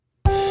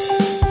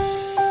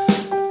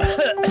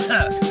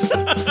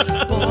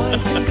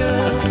boys and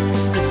girls,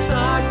 let's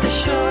start the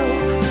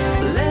show.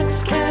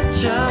 Let's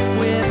catch up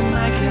with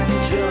Mike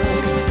and Joe.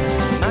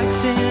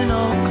 Mike's in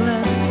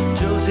Oakland,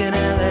 Joe's in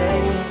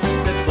LA.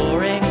 They're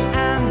boring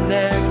and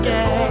they're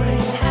gay.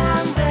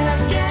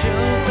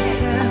 Joe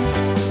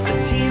pretends,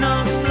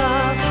 Latino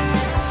slob,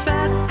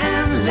 fat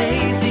and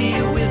lazy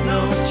with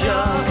no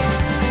job.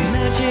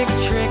 Magic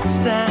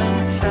tricks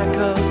and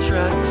taco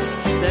trucks,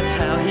 that's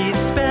how he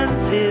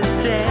spends his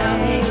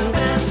day.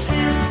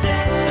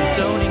 And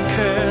don't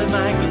incur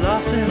Mike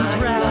Lawson's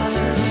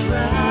wrath. He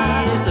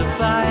is a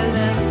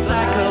violent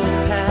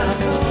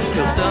psychopath.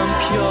 He'll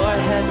dump your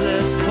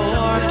headless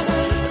corpse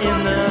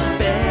in the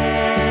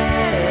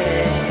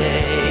bay.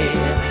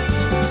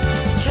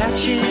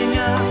 Catching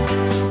up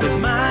with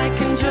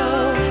Mike and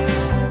Joe.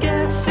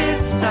 Guess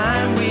it's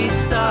time we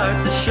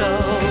start the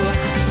show.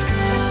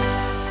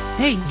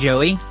 Hey,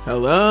 Joey.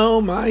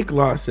 Hello, Mike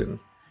Lawson.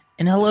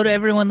 And hello to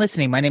everyone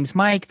listening. My name's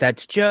Mike.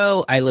 That's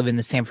Joe. I live in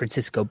the San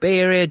Francisco Bay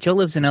Area. Joe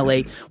lives in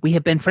LA. We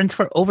have been friends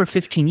for over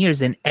 15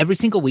 years, and every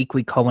single week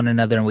we call one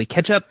another and we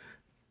catch up.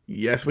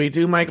 Yes, we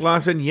do, Mike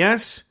Lawson.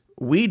 Yes,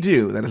 we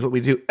do. That is what we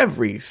do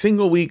every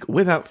single week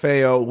without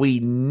fail.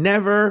 We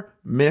never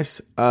miss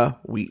a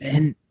week.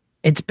 And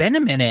it's been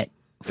a minute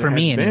for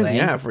me anyway.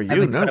 Yeah, for you. I've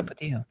been caught up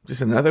with you.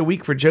 Just another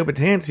week for Joe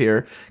Batanz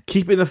here,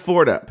 keeping the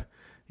fort up,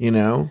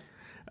 making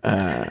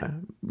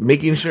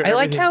sure I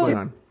like how going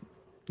on.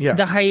 Yeah.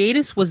 The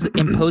hiatus was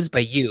imposed by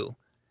you.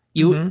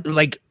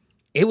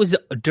 It was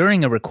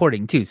during a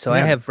recording too, so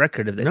Yeah. I have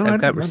record of this. No,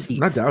 I've got I'm receipts.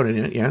 not doubting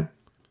it, yeah.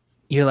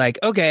 You're like,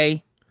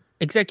 okay,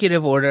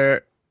 executive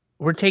order,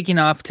 we're taking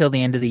off till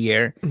the end of the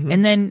year.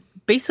 And then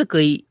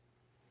basically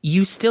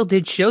you still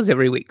did shows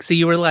every week. So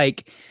you were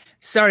like,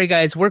 sorry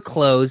guys, we're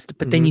closed,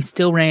 but then you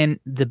still ran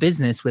the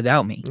business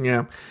without me.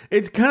 Yeah.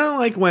 It's kind of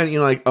like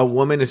when, a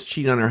woman is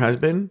cheating on her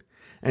husband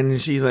and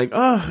she's like,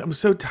 oh, I'm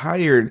so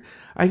tired.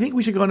 I think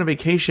we should go on a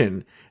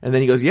vacation. And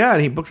then he goes, yeah.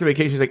 And he books the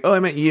vacation. She's like, oh, I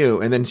meant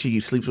you. And then she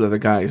sleeps with other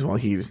guys while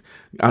he's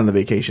on the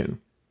vacation.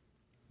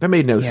 That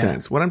made no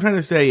sense. What I'm trying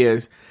to say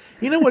is,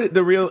 you know what?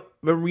 The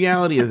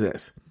reality is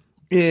this,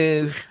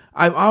 is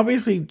I've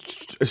obviously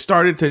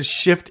started to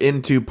shift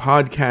into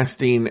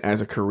podcasting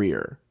as a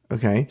career.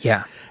 Okay.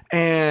 Yeah.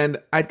 And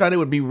I thought it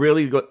would be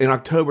really good in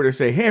October to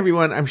say, hey,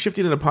 everyone, I'm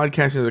shifting into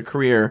podcasting as a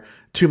career.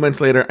 2 months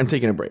later, I'm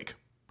taking a break.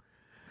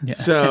 Yeah.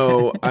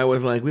 So I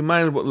was like, we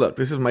might as well, look,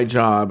 this is my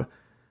job.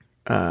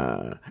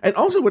 And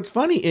also what's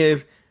funny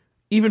is,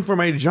 even for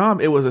my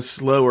job, it was a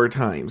slower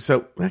time.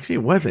 So actually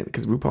it wasn't,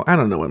 because RuPaul, I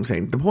don't know what I'm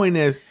saying. The point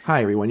is,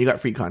 hi, everyone, you got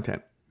free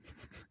content.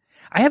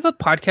 I have a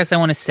podcast I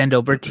want to send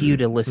over to you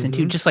to listen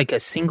to, just like a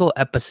single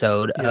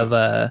episode of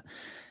a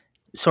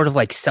sort of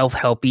like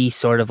self-helpy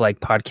sort of like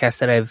podcast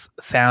that I've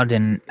found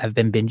and I've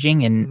been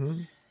binging,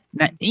 and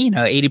not,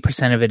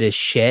 80% of it is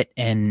shit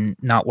and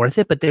not worth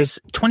it, but there's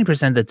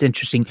 20% that's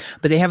interesting.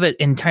 But they have an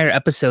entire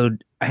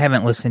episode I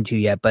haven't listened to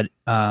yet, but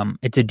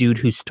it's a dude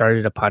who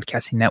started a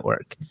podcasting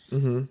network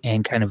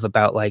and kind of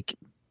about like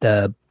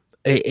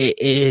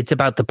it's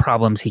about the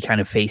problems he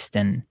kind of faced,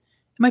 and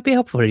it might be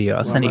helpful for you.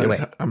 I'll send it your way.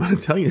 I'm going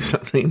to tell you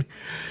something.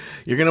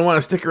 You're going to want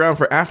to stick around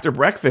for After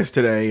Breakfast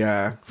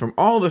today, from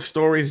all the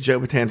stories Joe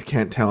Batanz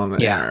can't tell on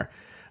the air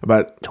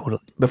about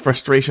the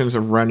frustrations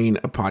of running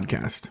a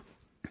podcast.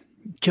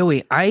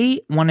 Joey,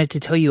 I wanted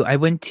to tell you, I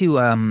went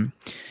to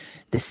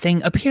this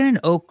thing up here in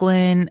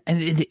Oakland,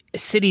 and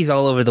cities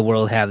all over the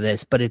world have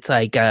this, but it's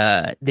like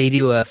they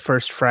do a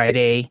First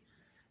Friday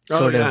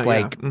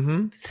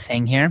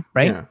thing here,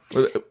 right?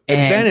 Yeah.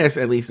 In Venice,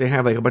 at least, they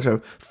have like a bunch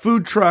of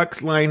food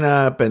trucks line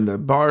up, and the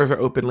bars are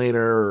open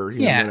later, or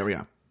whatever.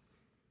 Yeah.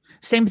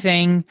 Same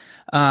thing.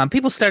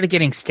 People started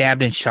getting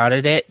stabbed and shot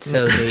at it,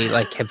 so they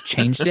like have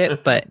changed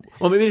it. But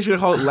well, maybe they should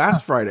call it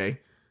Last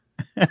Friday.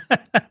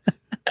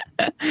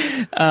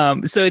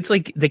 So it's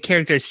like the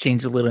characters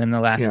changed a little in the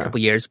last couple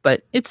years,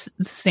 but it's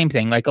the same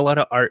thing. Like a lot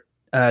of art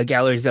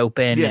galleries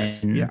open,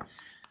 and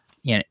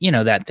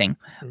that thing.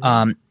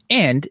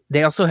 And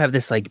they also have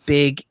this like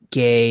big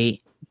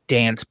gay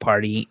dance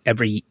party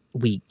every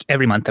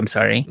month. I'm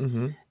sorry.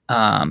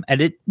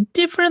 At a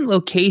different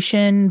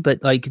location,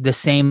 but like the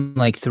same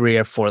like 3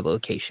 or 4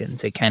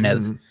 locations. It kind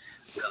of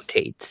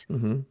rotates.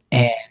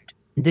 And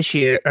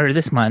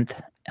this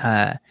month,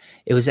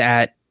 it was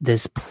at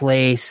this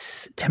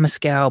place,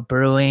 Temescal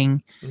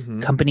Brewing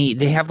Company.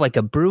 They have like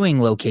a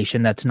brewing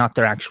location that's not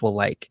their actual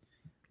like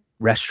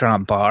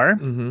restaurant bar.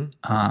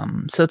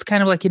 So it's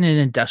kind of like in an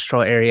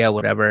industrial area,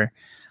 whatever.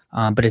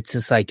 But it's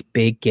this like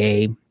big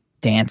gay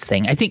dance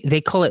thing. I think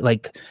they call it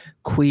like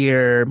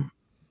queer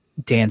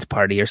dance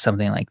party or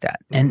something like that.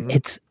 And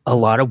it's a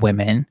lot of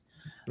women,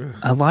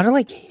 a lot of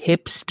like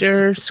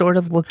hipster sort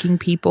of looking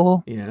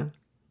people. Yeah.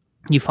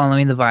 You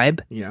following the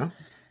vibe? Yeah.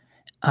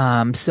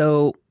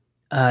 So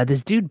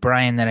this dude,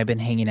 Brian, that I've been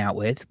hanging out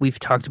with, we've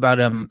talked about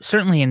him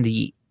certainly in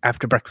the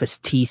after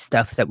breakfast tea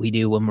stuff that we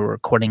do when we're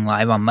recording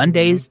live on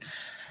Mondays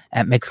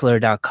at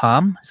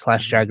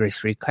mixlr.com/drag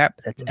race recap.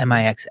 That's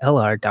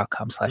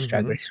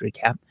mixlr.com/drag race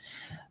recap.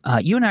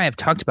 You and I have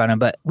talked about him,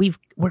 but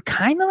we're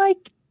kind of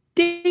like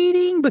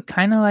dating, but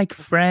kind of like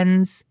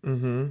friends.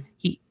 Mm-hmm.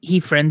 He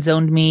friend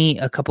zoned me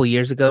a couple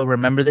years ago.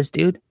 Remember this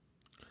dude?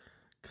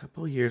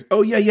 Couple years.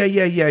 Oh yeah.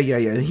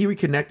 He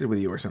reconnected with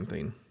you or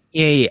something.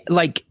 Yeah.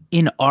 Like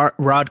in our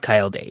Rod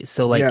Kyle days.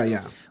 So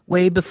like,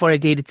 way before I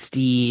dated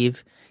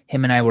Steve,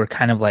 him and I were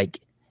kind of like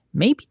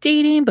maybe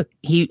dating, but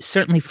he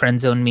certainly friend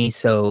zoned me.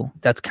 So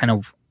that's kind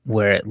of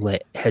where it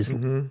has,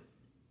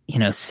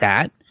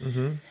 sat.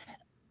 Mm-hmm.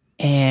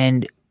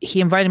 And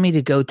he invited me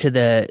to go to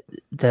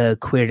the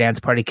queer dance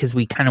party because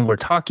we kind of were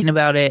talking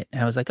about it.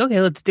 And I was like,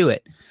 okay, let's do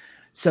it.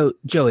 So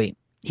Joey,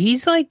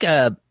 he's like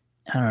a,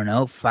 I don't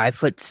know,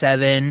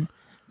 5'7"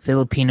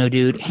 Filipino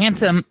dude,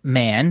 handsome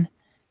man,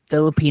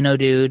 Filipino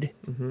dude,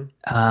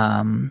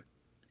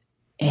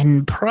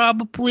 and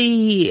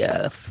probably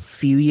a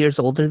few years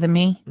older than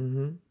me,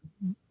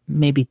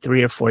 maybe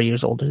 3 or 4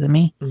 years older than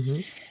me.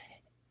 Mm-hmm.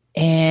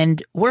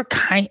 And we're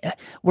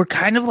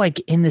kind of like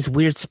in this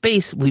weird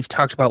space we've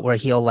talked about where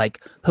he'll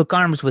like hook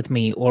arms with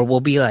me, or we'll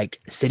be like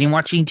sitting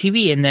watching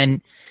TV and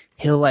then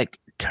he'll like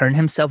turn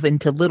himself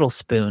into Little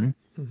Spoon.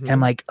 And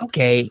I'm like,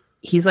 okay,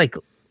 he's like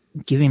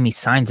giving me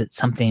signs that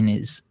something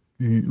is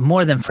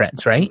more than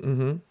friends, right?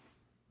 Mm-hmm.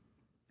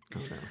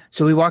 Okay.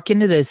 So we walk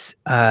into this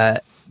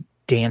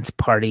dance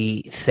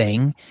party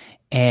thing,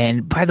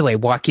 and by the way,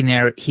 walking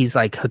there, he's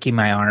like hooking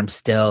my arm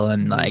still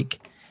and like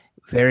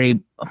very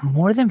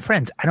more than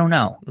friends. I don't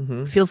know.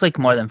 Feels like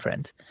more than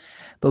friends.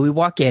 But we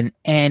walk in,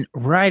 and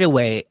right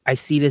away I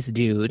see this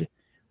dude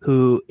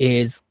who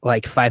is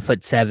like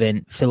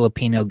 5'7"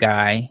 Filipino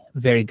guy,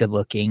 very good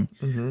looking,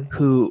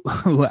 who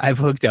I've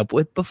hooked up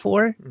with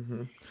before.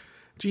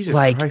 Jesus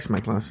Christ,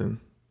 Mike Lawson.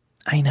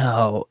 I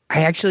know.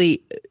 I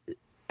actually,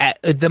 at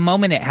the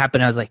moment it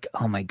happened, I was like,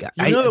 oh my God.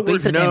 You know the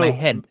word no, in my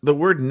head. The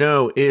word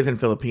no is in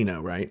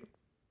Filipino, right?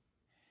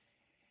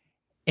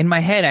 In my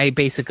head, I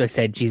basically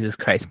said, Jesus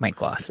Christ, Mike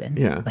Lawson.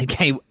 Yeah.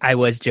 Like I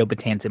was Joe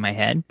Batanz in my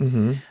head.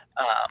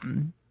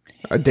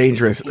 A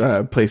dangerous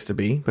place to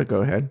be, but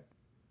go ahead.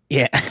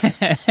 Yeah.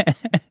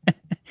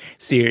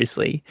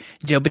 Seriously.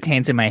 Joe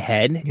Batanz in my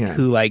head,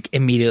 who like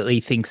immediately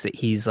thinks that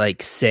he's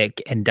like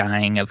sick and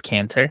dying of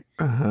cancer.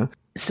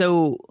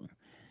 So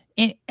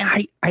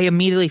I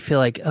immediately feel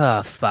like,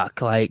 oh,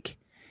 fuck. Like,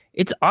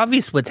 it's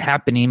obvious what's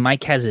happening.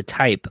 Mike has a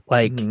type.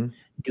 Like,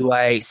 do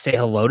I say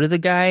hello to the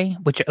guy?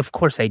 Which, of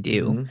course, I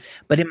do.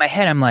 But in my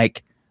head, I'm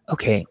like,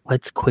 okay,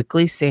 let's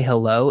quickly say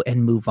hello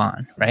and move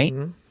on, right?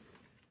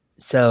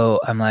 So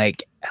I'm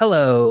like,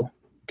 hello,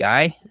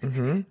 guy.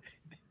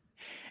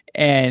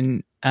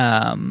 And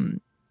so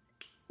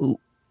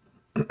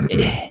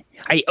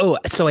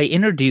I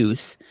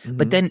introduce,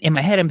 but then in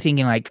my head, I'm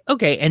thinking like,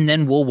 okay, and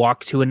then we'll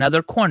walk to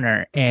another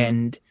corner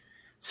and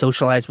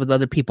socialize with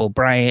other people.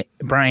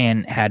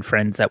 Brian had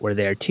friends that were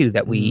there too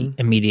that we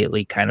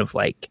immediately kind of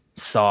like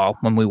saw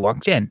when we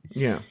walked in.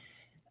 Yeah.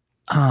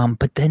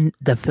 But then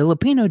the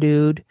Filipino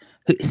dude,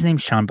 his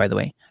name's Sean, by the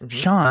way.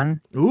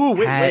 Sean. Ooh,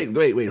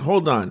 wait.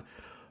 Hold on.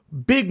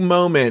 Big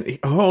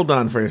moment. Hold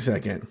on for a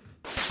second.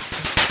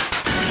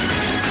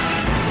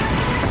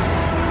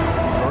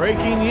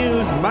 Breaking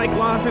news. Mike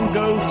Lawson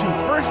goes to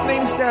first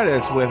name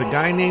status with a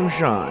guy named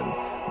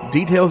Sean.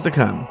 Details to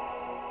come.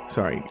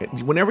 Sorry.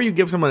 Whenever you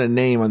give someone a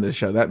name on this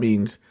show, that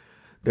means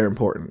they're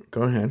important.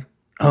 Go ahead.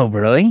 Oh,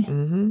 really?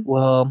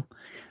 Well,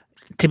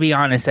 to be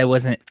honest,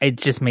 it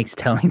just makes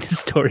telling the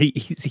story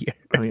easier.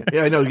 Oh,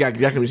 yeah, I know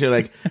exactly what you're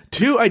like.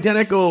 Two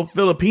identical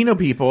Filipino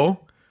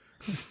people.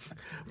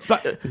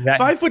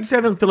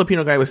 5'7"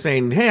 Filipino guy was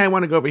saying, hey, I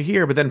want to go over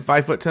here. But then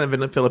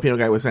 5'7" Filipino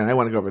guy was saying, I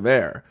want to go over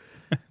there.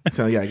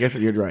 So, yeah, I guess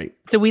you're right.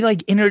 So we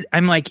like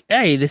I'm like,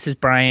 hey, this is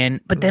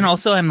Brian. But then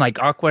also I'm like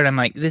awkward. I'm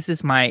like, this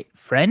is my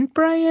friend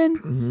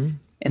Brian.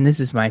 And this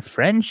is my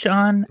friend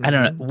Sean. I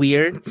don't know.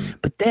 Weird.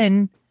 But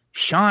then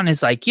Sean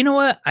is like, you know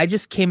what? I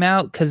just came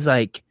out because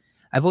like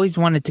I've always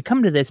wanted to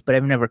come to this, but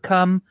I've never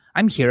come.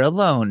 I'm here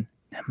alone.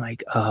 I'm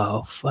like,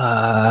 oh,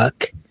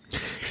 fuck.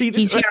 See,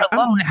 he's here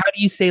alone. How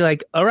do you say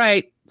like, all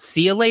right,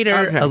 see you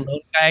later, alone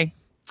guy?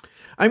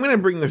 I'm going to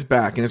bring this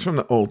back, and it's from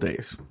the old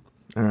days.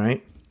 All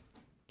right?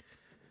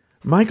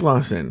 Mike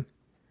Lawson,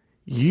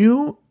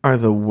 you are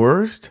the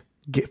worst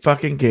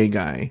fucking gay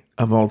guy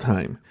of all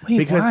time. Wait,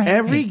 because why?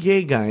 Every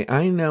gay guy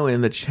I know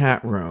in the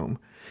chat room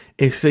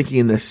is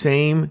thinking the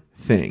same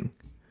thing.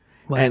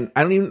 What? And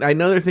I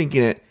know they're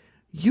thinking it.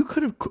 You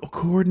could have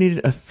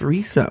coordinated a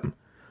threesome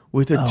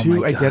with the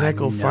two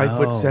identical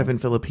 5'7"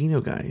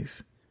 Filipino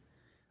guys.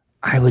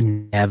 I would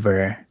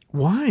never.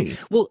 Why?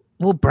 Well,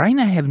 Brian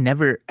and I have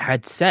never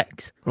had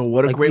sex. Well,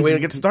 what a great way to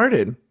get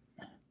started.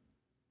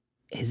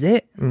 Is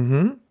it?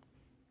 Mm-hmm.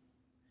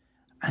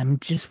 I'm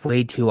just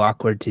way too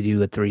awkward to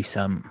do a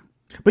threesome.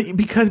 But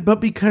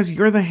because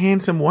you're the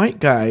handsome white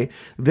guy,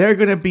 they're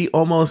going to be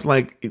almost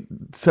like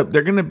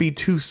they're going to be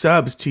two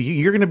subs to you.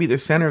 You're going to be the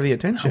center of the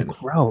attention. Oh,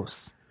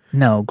 gross.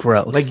 No,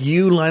 gross. Like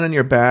you lying on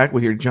your back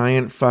with your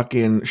giant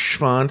fucking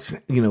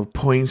schwanz,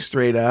 pointing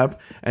straight up,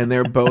 and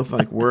they're both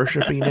like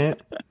worshiping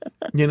it,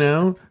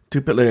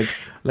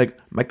 like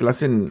Mike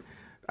Lawson,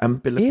 I'm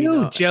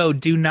Filipino. Ew, Joe,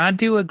 do not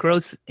do a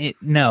gross.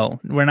 No,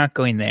 we're not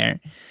going there.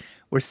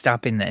 we're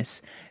stopping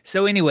this.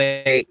 So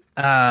anyway,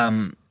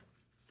 that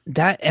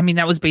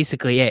was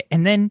basically it.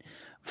 And then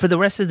for the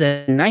rest of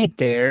the night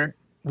there,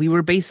 we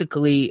were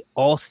basically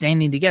all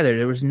standing together.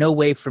 There was no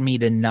way for me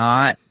to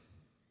not,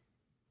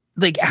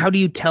 like, how do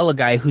you tell a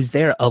guy who's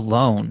there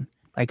alone,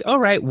 like, all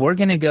right, we're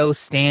going to go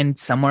stand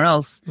somewhere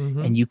else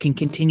and you can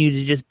continue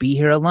to just be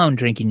here alone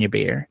drinking your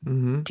beer.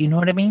 Do you know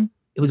what I mean?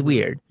 It was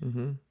weird.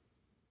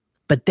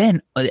 But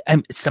then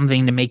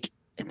something to make,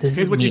 this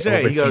here's is what me you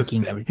say.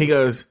 He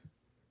goes,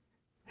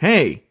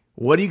 hey,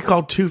 what do you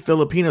call two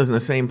Filipinos in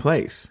the same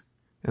place?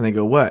 And they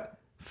go, what?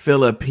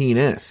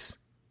 Filipinas.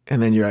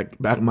 And then you're like,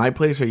 back my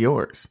place or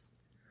yours?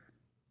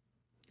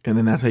 And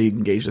then that's how you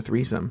engage the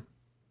threesome.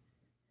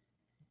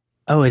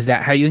 Oh, is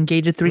that how you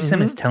engage a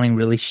threesome? Is telling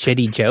really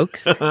shitty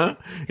jokes?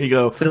 You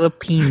go,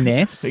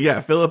 Filipinas?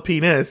 Yeah,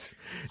 Filipinas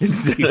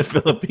instead of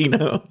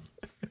Filipino.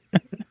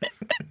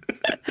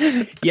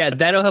 Yeah,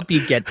 that'll help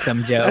you get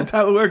some, Joe. That's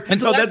how it works.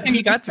 When's the last time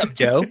you got some,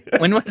 Joe?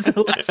 When was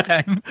the last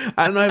time?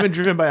 I don't know. I haven't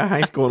driven by a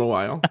high school in a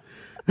while.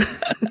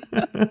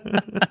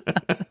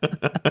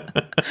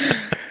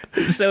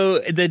 So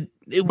there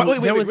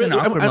was an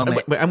awkward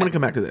moment. I'm going to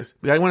come back to this.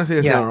 I want to say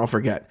this now or I'll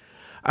forget.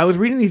 I was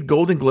reading these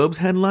Golden Globes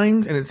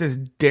headlines and it says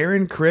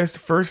Darren Criss,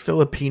 first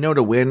Filipino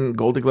to win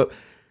Golden Globe.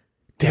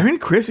 Darren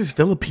Criss is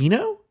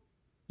Filipino?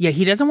 Yeah,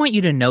 he doesn't want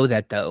you to know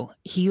that though.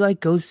 He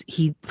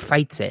he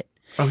fights it.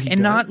 Oh, he and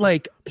does? Not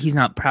like he's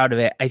not proud of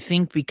it. I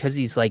think because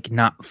he's like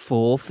not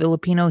full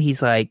Filipino,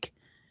 he's like,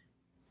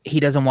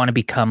 he doesn't want to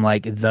become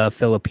like the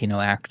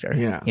Filipino actor.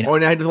 Yeah. You know? Or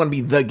now he doesn't want to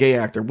be the gay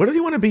actor. What does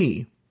he want to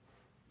be?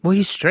 Well,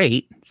 he's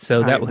straight,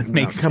 so that would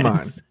make sense. Come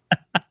on.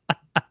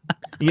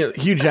 Yeah,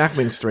 Hugh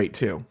Jackman's straight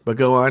too, but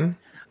go on.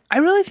 I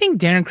really think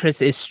Darren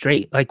Criss is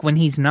straight. Like when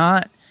he's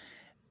not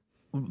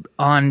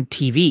on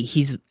TV,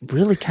 he's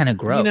really kind of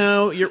gross.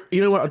 You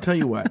know what? I'll tell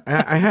you what.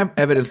 I have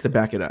evidence to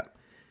back it up.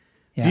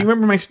 Yeah. Do you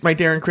remember my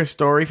Darren Criss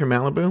story from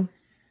Malibu?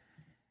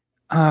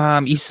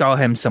 You saw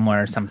him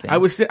somewhere or something.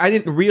 I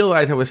didn't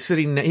realize I was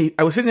sitting next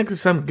to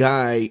some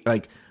guy,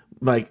 like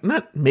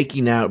not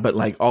making out, but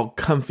like all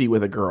comfy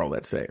with a girl,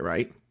 let's say,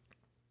 right?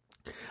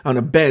 On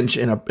a bench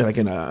in a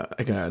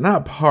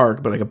not a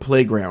park, but like a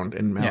playground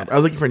in Malibu. Yeah. I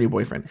was looking for a new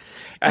boyfriend.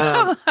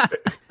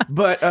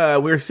 But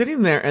we were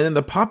sitting there, and then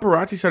the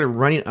paparazzi started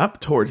running up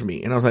towards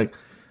me, and I was like,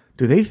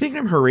 do they think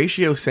I'm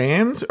Horatio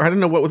Sands? Or I don't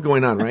know what was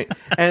going on, right?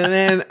 And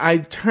then I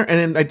turn,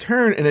 and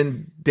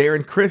then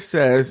Darren Criss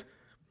says,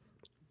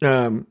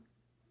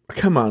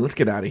 come on, let's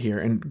get out of here,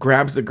 and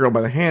grabs the girl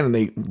by the hand, and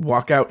they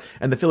walk out,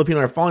 and the Filipino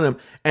are following them.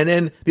 And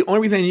then the only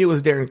reason I knew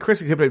was Darren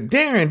Criss. He kept like,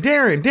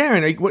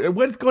 Darren,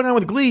 what's going on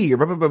with Glee? Or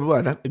blah, blah,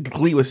 blah, blah.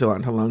 Glee was still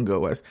on, how long ago it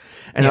was.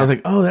 And I was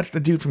like, oh, that's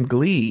the dude from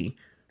Glee.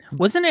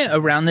 Wasn't it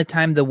around the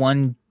time the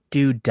one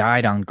dude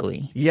died on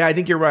Glee? Yeah, I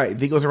think you're right. I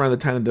think it was around the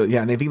time and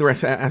they think they were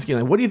asking,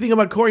 like, what do you think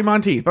about Corey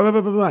Monteith? Blah, blah,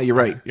 blah, blah, blah. You're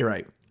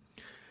right.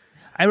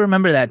 I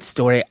remember that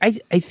story.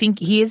 I think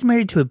he is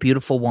married to a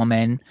beautiful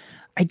woman.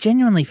 I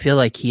genuinely feel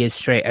like he is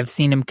straight. I've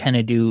seen him kind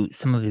of do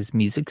some of his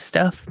music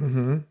stuff.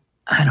 Mm-hmm.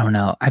 I don't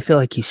know. I feel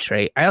like he's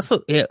straight. I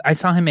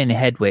saw him in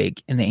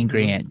Hedwig in the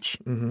Angry Inch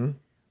when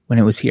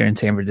it was here in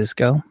San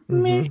Francisco.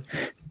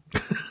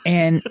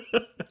 And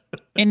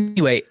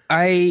anyway,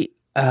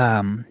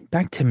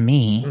 back to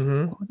me.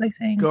 What was I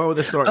saying? Go with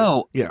the story.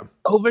 Oh, yeah.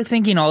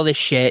 Overthinking all this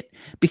shit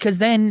because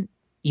then,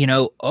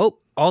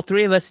 all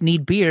three of us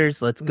need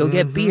beers. Let's go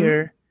get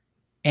beer.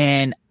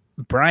 And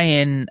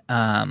Brian,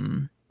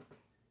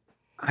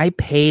 I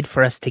paid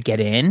for us to get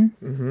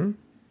in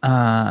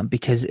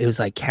because it was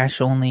like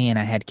cash only and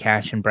I had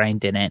cash and Brian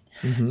didn't.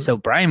 So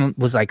Brian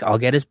was like, I'll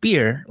get us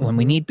beer when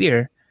we need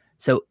beer.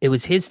 So it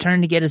was his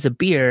turn to get us a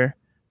beer.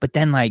 But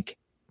then like,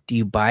 do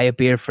you buy a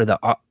beer for the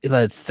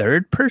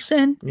third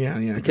person? Yeah.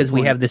 Because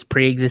we have this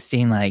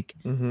pre-existing like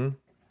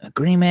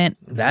agreement.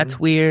 That's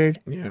weird.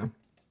 Yeah.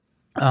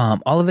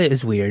 All of it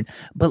is weird.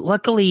 But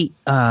luckily,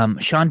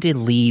 Sean did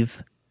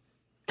leave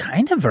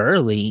kind of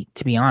early,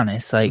 to be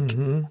honest. Like,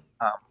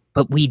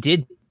 but we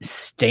did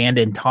stand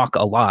and talk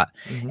a lot.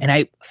 And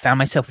I found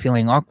myself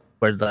feeling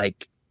awkward,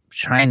 like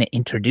trying to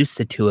introduce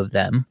the two of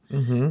them.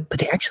 But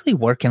they actually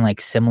work in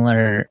like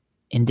similar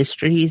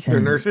industries. They're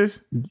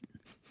nurses?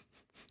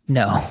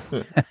 No.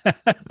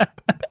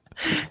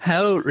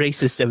 How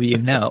racist of you?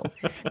 No.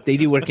 They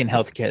do work in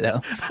healthcare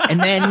though.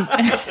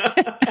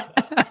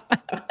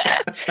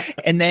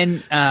 And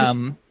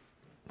then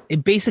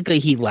basically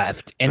he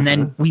left. And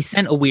then we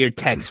sent a weird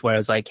text where I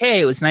was like, hey,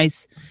 it was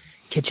nice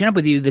catching up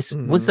with you. This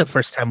was the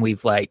first time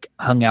we've like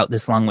hung out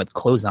this long with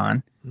clothes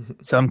on.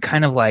 So I'm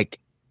kind of like,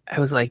 I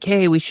was like,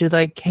 hey, we should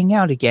like hang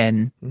out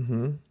again.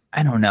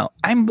 I don't know.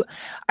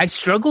 I've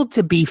struggled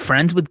to be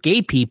friends with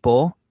gay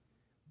people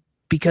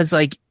because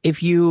like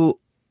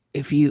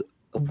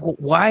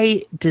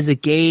why does a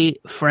gay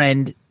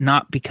friend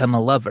not become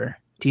a lover?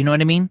 Do you know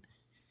what I mean?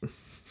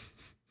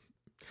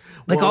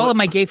 Like all of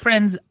my gay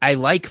friends, I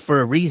like for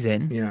a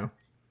reason. Yeah.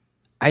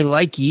 I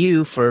like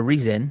you for a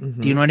reason.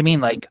 Do you know what I mean?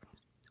 Like,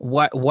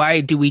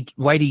 why do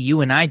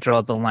you and I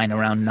draw the line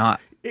around not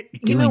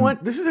You know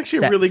what? This is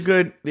actually really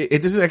good.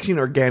 This is actually an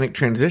organic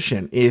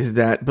transition. Is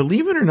that,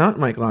 believe it or not,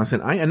 Mike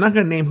Lawson, I'm not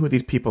going to name who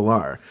these people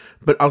are,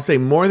 but I'll say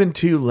more than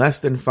 2, less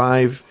than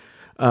 5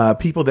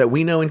 people that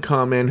we know in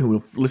common who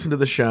have listened to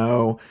the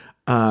show,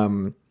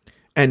 and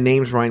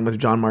names rhyme with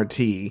John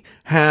Marti,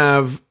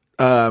 have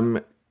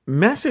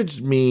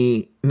messaged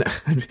me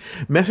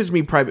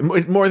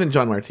private, more than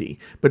John Marti,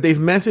 but they've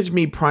messaged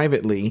me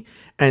privately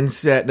and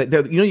said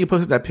that, you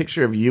posted that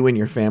picture of you and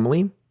your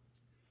family,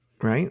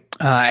 right?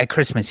 At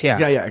Christmas, yeah.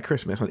 Yeah, at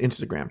Christmas on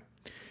Instagram.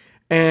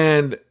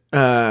 And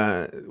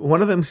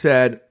one of them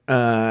said,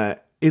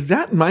 is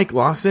that Mike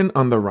Lawson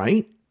on the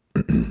right?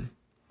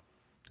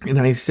 And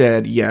I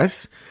said,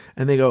 yes.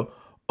 And they go,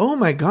 oh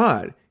my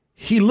God,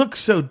 he looks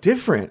so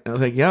different. And I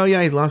was like, yeah,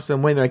 he's lost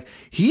some weight. They're like,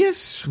 he is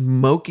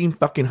smoking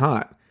fucking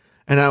hot.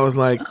 And I was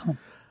like,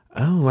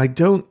 oh, I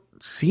don't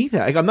see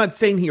that. Like, I'm not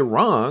saying you're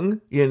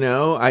wrong,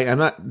 I'm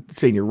not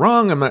saying you're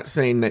wrong. I'm not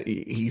saying that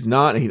he's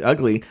not, he's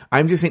ugly.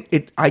 I'm just saying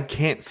I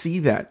can't see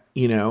that,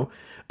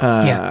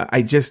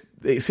 I just,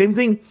 same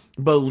thing,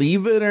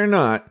 believe it or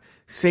not,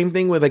 same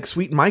thing with like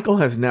Sweet Michael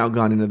has now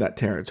gone into that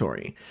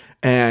territory.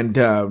 And,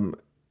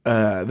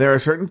 there are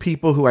certain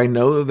people who I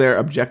know they're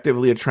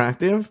objectively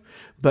attractive,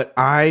 but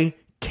I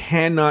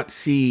cannot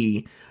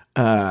see,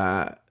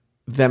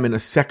 them in a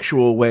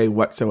sexual way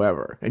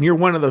whatsoever. And you're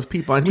one of those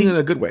people. I mean, in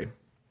a good way.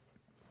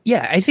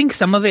 Yeah, I think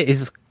some of it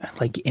is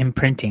like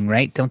imprinting,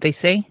 right? Don't they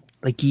say?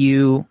 Like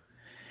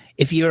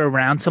if you're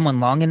around someone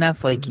long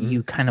enough, like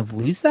you kind of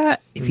lose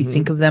that if you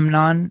think of them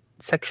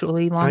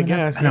non-sexually long enough.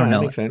 Guess, I don't know.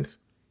 That makes sense.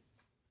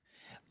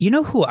 You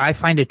know who I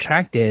find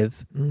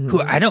attractive,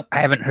 who I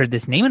haven't heard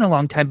this name in a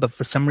long time, but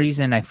for some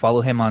reason I follow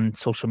him on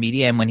social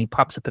media, and when he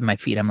pops up in my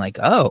feed, I'm like,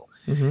 oh,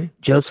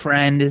 Joe's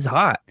friend is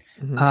hot.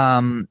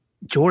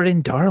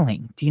 Jordan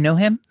Darling. Do you know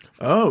him?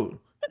 Oh,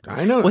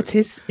 I know. What's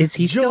his? Is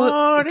he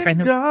Jordan kind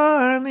of,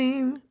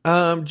 Darling?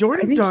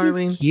 Jordan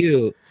Darling. He's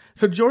cute.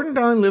 So Jordan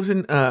Darling lives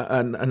in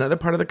another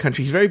part of the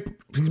country. He's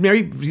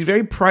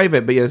very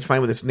private, but yet it's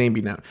fine with his name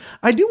being out.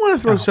 I do want to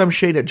throw some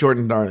shade at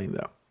Jordan Darling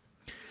though,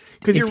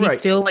 because you're right. Is he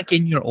still like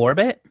in your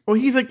orbit? Well,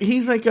 he's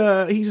just like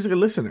a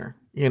listener,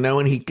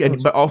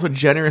 and but also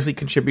generously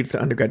contributes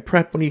to undergrad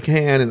prep when he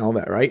can and all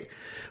that, right?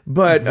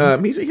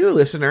 But he's a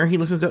listener. He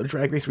listens to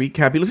Drag Race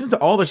Recap. He listens to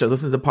all the shows.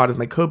 Listens to Pod as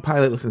My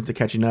Co-Pilot. Listens to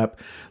Catching Up.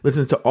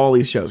 Listens to all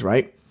these shows,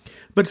 right?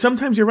 But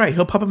sometimes you're right.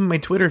 He'll pop up in my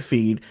Twitter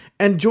feed.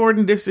 And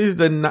Jordan, this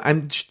is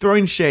I'm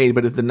throwing shade,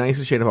 but it's the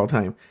nicest shade of all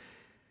time.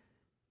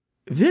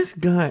 This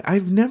guy,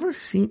 I've never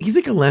seen. He's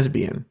like a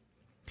lesbian.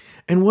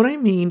 And what I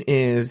mean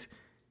is,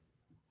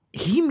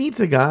 he meets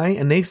a guy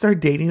and they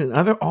start dating, and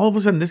all of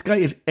a sudden, this guy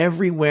is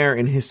everywhere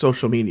in his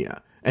social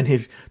media. And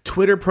his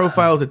Twitter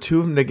profile is the two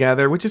of them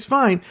together, which is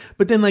fine.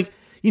 But then, I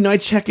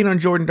check in on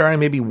Jordan Darling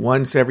maybe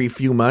once every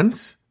few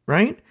months,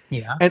 right?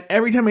 Yeah. And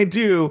every time I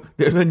do,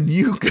 there's a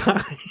new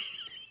guy.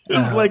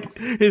 It's like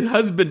his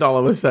husband all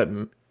of a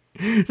sudden.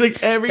 It's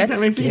like every time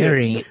I see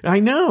it. I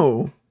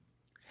know.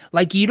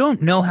 Like, you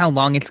don't know how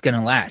long it's going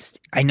to last.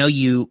 I know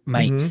you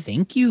might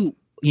think you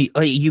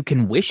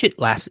can wish it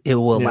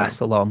will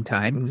last a long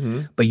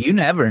time, but you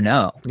never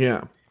know.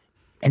 Yeah.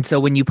 And so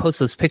when you post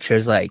those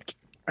pictures, like,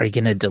 are you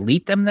going to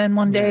delete them then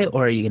one day,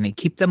 or are you going to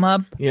keep them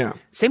up? Yeah.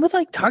 Same with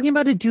like talking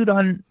about a dude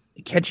on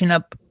Catching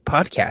Up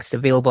Podcast,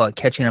 available at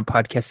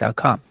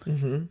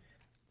catchinguppodcast.com.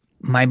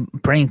 My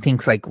brain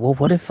thinks like, well,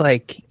 what if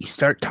like you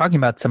start talking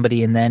about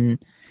somebody and then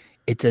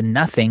it's a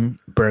nothing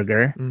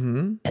burger,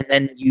 and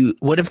then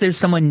what if there's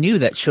someone new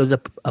that shows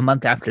up a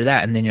month after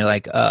that, and then you're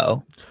like,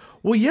 oh,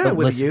 well, yeah, but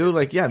with you,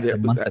 like, yeah, a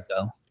month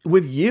ago.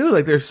 With you,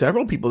 like, there's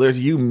several people. There's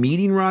you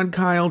meeting Ron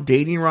Kyle,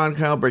 dating Ron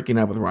Kyle, breaking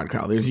up with Ron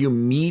Kyle. There's you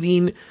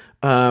meeting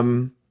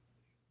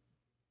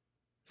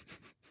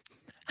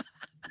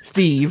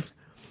Steve.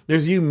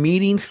 There's you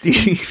meeting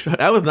Steve.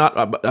 That was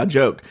not a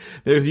joke.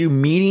 There's you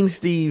meeting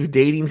Steve,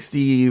 dating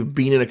Steve,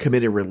 being in a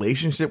committed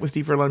relationship with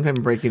Steve for a long time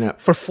and breaking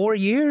up. For 4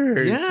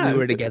 years, we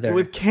were together.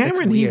 With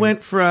Cameron, he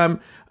went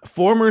from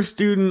former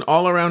student,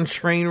 all-around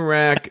train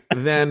wreck,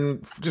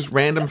 then just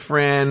random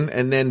friend,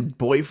 and then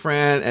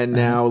boyfriend, and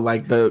now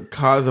like the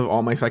cause of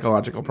all my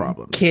psychological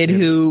problems. Kid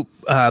who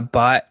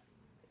bought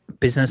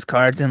business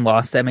cards and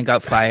lost them and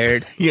got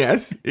fired.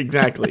 Yes,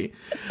 exactly.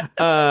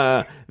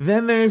 Then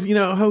there's,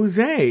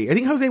 Jose. I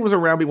think Jose was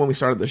around me when we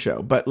started the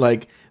show, but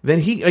like then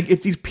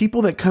it's these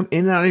people that come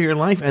in and out of your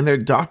life and they're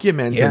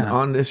documented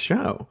on this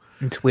show.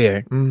 It's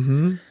weird.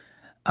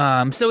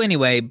 So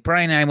anyway,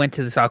 Brian and I went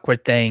to this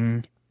awkward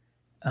thing.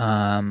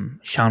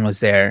 Sean was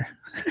there.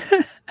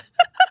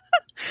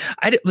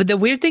 But the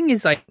weird thing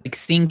is like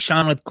seeing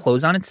Sean with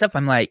clothes on and stuff.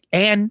 I'm like,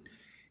 and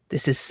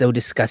this is so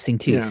disgusting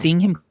too. Yeah. Seeing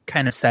him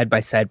kind of side by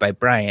side by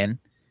Brian,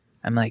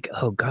 I'm like,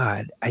 oh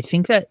God, I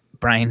think that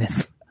Brian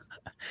is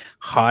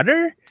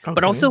hotter,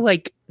 but also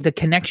like the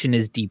connection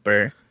is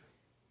deeper.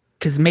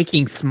 Because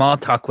making small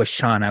talk with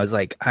Sean, I was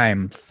like,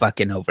 I'm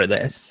fucking over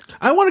this.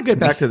 I want to get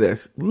back to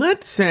this.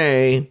 Let's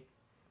say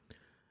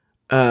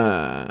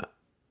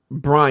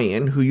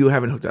Brian, who you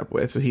haven't hooked up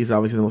with, so he's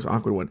obviously the most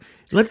awkward one.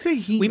 Let's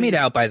say we made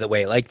out, by the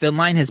way. Like, the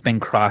line has been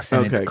crossed,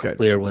 and it's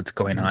clear what's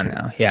going on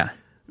now. Yeah.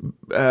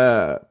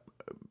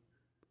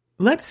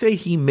 Let's say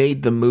he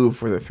made the move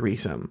for the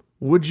threesome.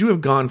 Would you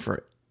have gone for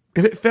it?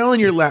 If it fell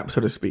in your lap,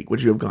 so to speak,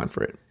 would you have gone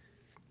for it?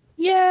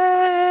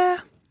 Yeah,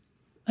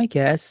 I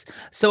guess.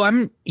 So I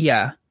mean,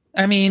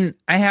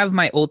 I have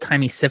my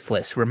old-timey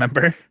syphilis,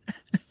 remember?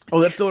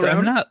 Oh, that's still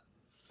around?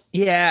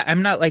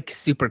 I'm not like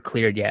super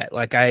cleared yet.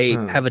 Like, I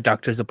have a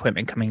doctor's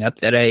appointment coming up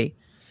that I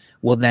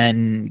will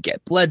then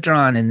get blood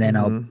drawn, and then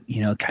I'll,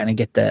 kind of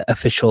get the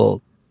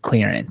official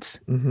clearance.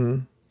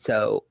 Mm-hmm.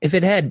 So if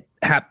it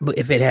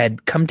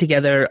had come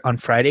together on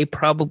Friday,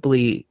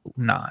 probably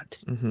not.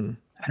 Mm-hmm.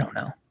 I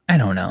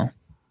don't know.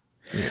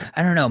 Yeah.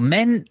 I don't know.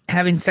 Men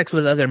having sex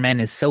with other men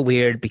is so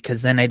weird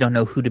because then I don't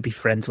know who to be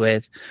friends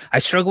with. I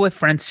struggle with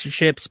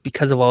friendships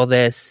because of all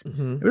this.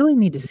 Mm-hmm. I really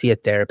need to see a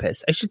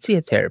therapist. I should see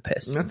a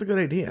therapist. That's a good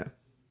idea.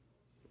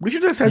 We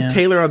should just have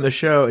Taylor on the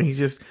show, and he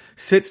just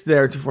sits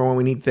there for when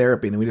we need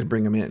therapy, and then we just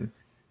bring him in.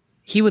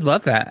 He would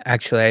love that,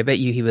 actually. I bet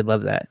you he would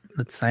love that.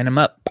 Let's sign him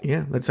up.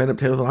 Yeah, let's sign up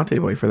Taylor the Latte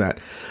Boy for that.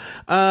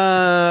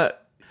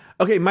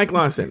 Okay, Mike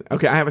Lawson.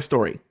 Okay, I have a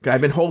story.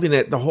 I've been holding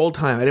it the whole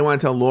time. I didn't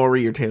want to tell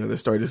Lori or Taylor this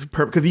story. This is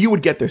perfect because you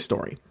would get this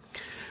story.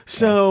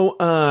 So,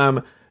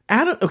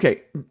 Adam.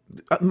 Okay,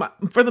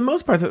 for the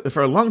most part,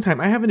 for a long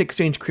time, I haven't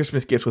exchanged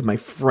Christmas gifts with my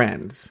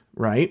friends,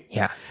 right?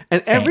 Yeah.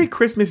 And every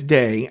Christmas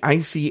day,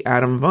 I see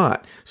Adam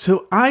Vaught.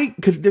 So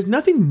because there's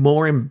nothing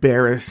more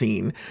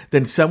embarrassing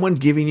than someone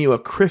giving you a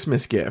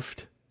Christmas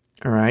gift,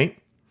 all right,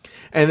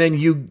 and then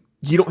you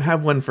don't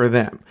have one for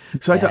them.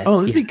 So I thought,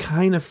 this would be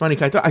kind of funny.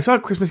 I thought I saw a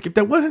Christmas gift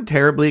that wasn't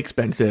terribly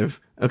expensive.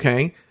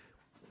 Okay.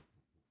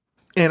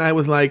 And I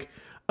was like,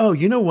 oh,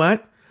 you know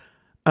what?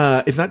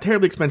 It's not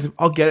terribly expensive.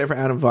 I'll get it for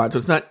Adam Vaught. So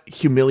it's not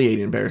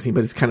humiliating, embarrassing,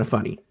 but it's kind of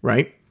funny.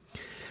 Right.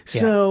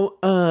 Yeah. So,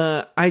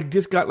 I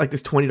just got like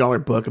this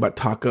 $20 book about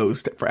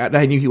tacos that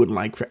I knew he would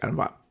like for Adam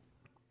Vaught.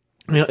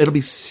 It'll be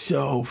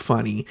so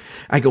funny.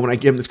 When I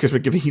give him this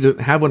Christmas gift, he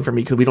doesn't have one for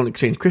me because we don't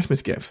exchange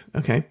Christmas gifts.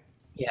 Okay.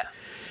 Yeah.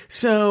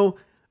 So,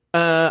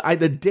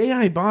 the day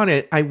I bought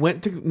it, I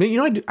went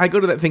to, I go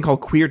to that thing called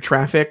Queer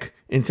Traffic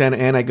in Santa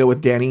Ana. I go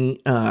with Danny.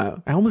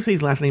 I almost say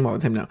his last name all the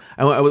time now.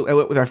 I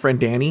went with our friend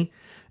Danny,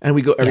 and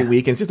we go every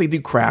week, and it's just they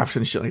do crafts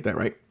and shit like that,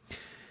 right?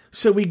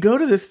 So we go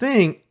to this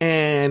thing,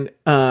 and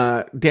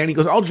Danny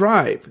goes, I'll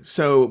drive.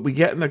 So we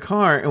get in the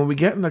car, and when we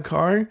get in the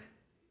car,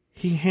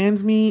 he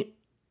hands me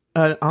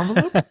an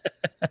envelope,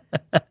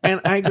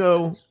 and I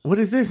go, what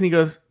is this? And he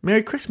goes,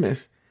 Merry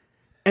Christmas.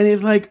 And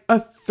it's like a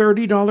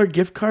 $30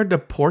 gift card to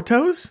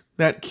Porto's,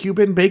 that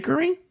Cuban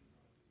bakery.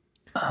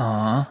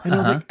 Aww. And I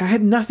was like, I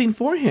had nothing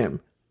for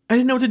him. I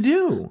didn't know what to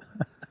do.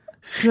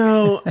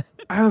 So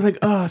I was like,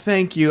 oh,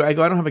 thank you. I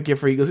go, I don't have a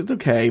gift for you. He goes, it's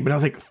okay. But I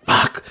was like,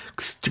 fuck,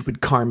 stupid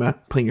karma,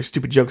 playing your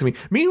stupid jokes on me.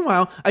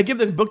 Meanwhile, I give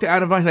this book to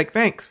Adam Vaught. He's like,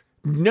 thanks.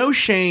 No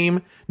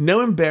shame,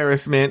 no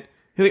embarrassment.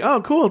 He's like,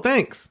 oh, cool,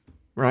 thanks.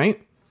 Right?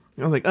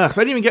 And I was like, ugh.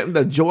 So I didn't even get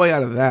the joy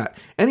out of that.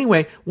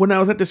 Anyway, when I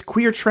was at this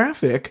Queer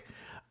Traffic,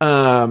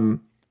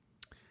 I'm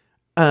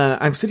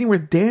sitting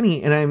with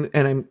Danny, and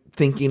I'm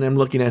thinking, I'm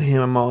looking at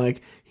him. I'm all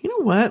like, you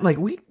know what? Like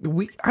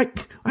I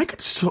could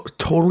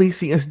totally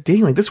see us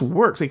dating. Like, this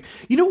works. Like,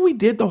 you know what we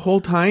did the whole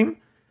time?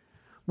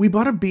 We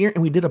bought a beer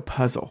and we did a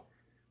puzzle,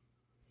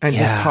 and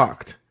just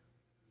talked.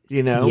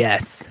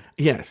 Yes.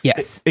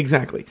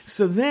 Exactly.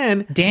 So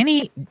then,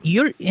 Danny,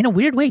 you're in a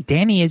weird way.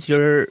 Danny is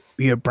your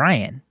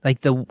Brian,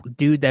 like the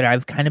dude that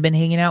I've kind of been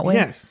hanging out with.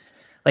 Yes.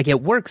 Like,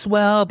 it works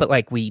well, but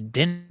like we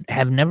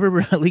never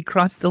really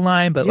crossed the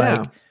line. But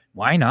like,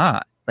 why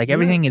not? Like,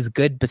 everything is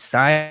good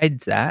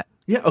besides that.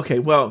 Yeah. Okay.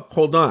 Well,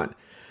 hold on.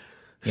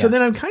 So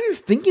then I'm kind of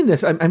just thinking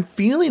this. I'm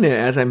feeling it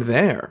as I'm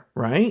there,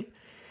 right?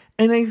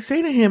 And I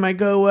say to him, I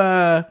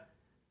go,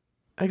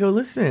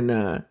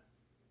 listen.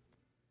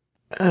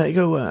 I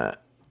go,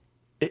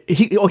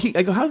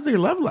 how's your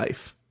love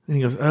life? And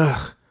he goes,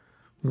 ugh,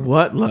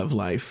 what love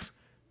life?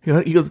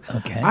 He goes,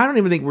 okay. I don't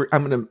even think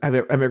I'm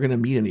ever gonna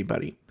meet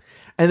anybody.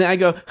 And then I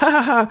go, ha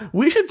ha ha,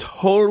 we should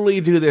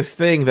totally do this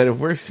thing that if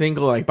we're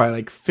single, like by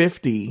like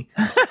 50.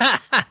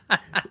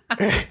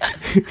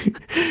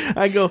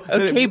 I go,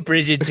 okay,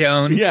 Bridget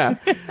Jones. Yeah.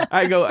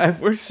 I go, if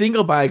we're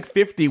single by like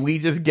 50, we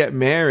just get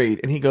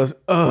married. And he goes,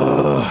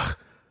 ugh,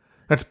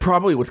 that's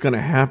probably what's going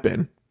to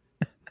happen.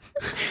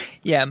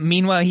 Yeah.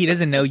 Meanwhile, he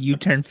doesn't know you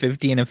turn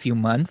 50 in a few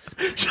months.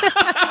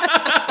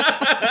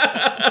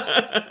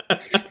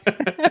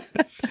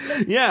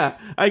 Yeah,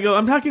 I go,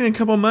 I'm talking in a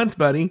couple months,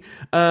 buddy.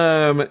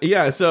 So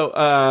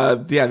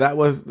that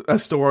was a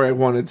story I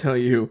wanted to tell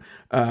you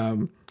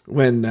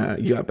when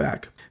you got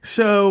back.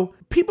 So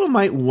people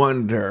might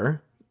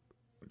wonder,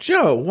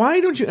 Joe, why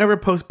don't you ever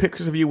post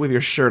pictures of you with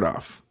your shirt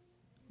off?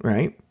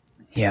 Right?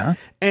 Yeah.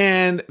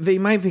 And they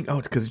might think, oh,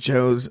 it's because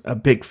Joe's a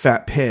big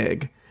fat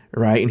pig,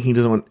 right? And he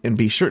doesn't want to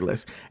be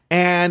shirtless.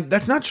 And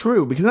that's not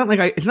true, because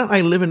it's not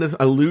I live in this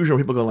illusion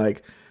where people go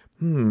like,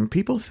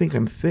 people think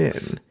I'm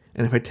thin.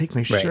 And if I take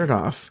my shirt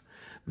off,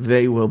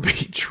 they will be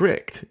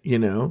tricked,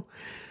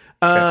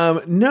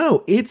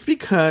 No, it's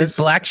because this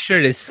black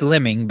shirt is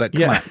slimming, but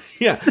come on.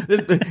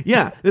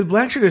 This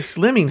black shirt is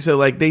slimming, so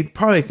like they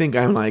probably think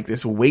I'm like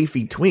this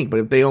wafy twink, but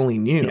if they only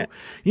knew.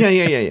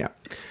 Yeah.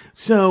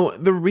 So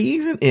the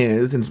reason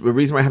is, and the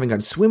reason why I haven't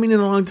gone swimming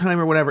in a long time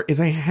or whatever, is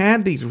I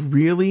had these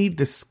really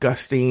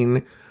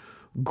disgusting,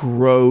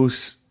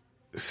 gross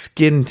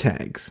skin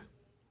tags.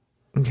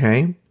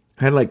 Okay?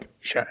 I had like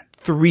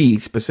 3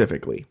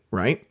 specifically,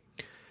 right?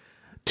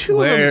 2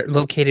 where of them,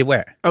 located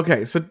where?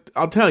 Okay, so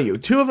I'll tell you.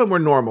 2 of them were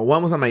normal.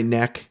 One was on my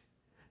neck,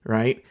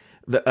 right?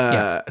 So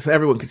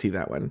everyone could see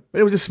that one,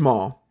 but it was just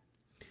small.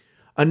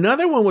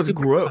 Another one was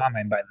gross.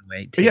 Common, by the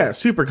way. Too. Yeah,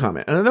 super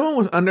common. Another one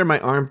was under my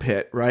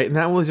armpit, right? And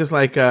that was just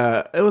like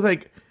it was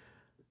like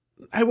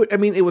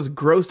it was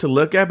gross to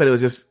look at, but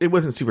it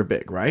wasn't super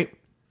big, right?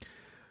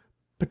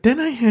 But then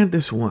I had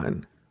this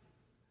one,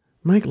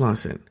 Mike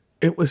Lawson.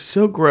 It was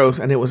so gross,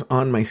 and it was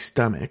on my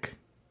stomach,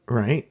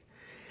 right?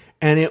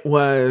 And it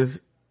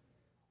was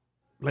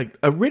like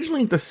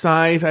originally the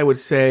size, I would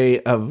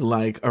say, of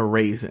like a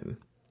raisin.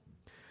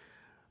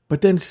 But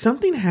then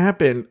something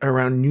happened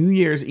around New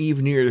Year's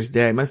Eve, New Year's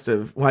Day.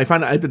 I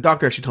found out, the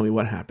doctor actually told me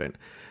what happened.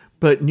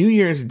 But New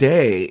Year's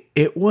Day,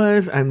 it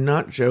was, I'm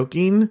not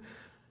joking,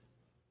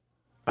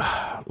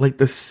 like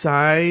the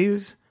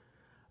size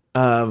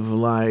of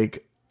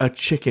like a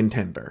chicken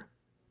tender.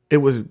 It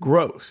was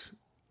gross.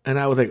 And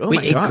I was like,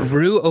 my God. It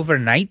grew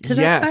overnight to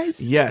that size?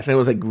 Yes. And it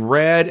was like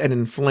red and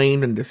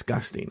inflamed and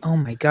disgusting. Oh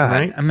my God.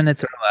 Right? I'm going to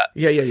throw up.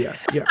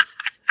 Yeah.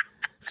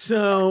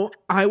 So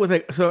I was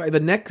like, the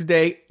next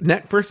day,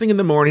 first thing in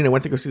the morning, I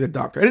went to go see the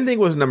doctor. I didn't think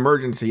it was an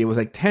emergency. It was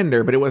like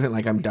tender, but it wasn't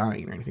like I'm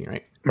dying or anything,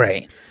 right?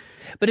 Right.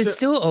 But it's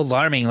still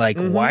alarming. Like,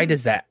 why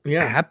does that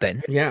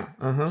happen? Yeah.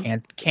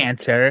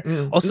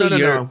 Cancer. Also,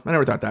 no. I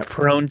never thought that.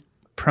 Prone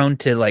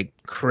to like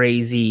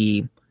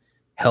crazy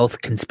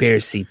health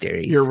conspiracy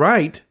theories. You're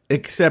right.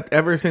 Except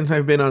ever since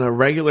I've been on a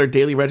regular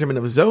daily regimen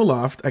of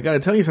Zoloft, I got to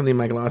tell you something,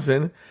 Mike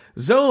Lawson.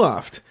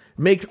 Zoloft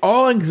makes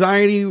all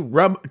anxiety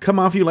come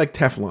off you like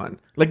Teflon.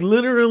 Like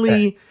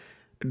literally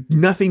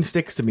nothing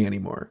sticks to me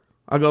anymore.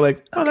 I'll go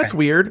like, that's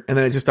weird. And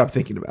then I just stop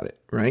thinking about it.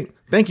 Right.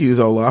 Thank you,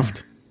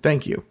 Zoloft.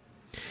 Thank you.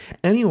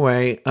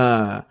 Anyway,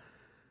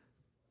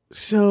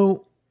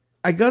 so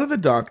I go to the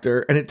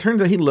doctor and it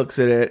turns out he looks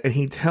at it and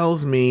he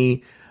tells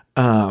me,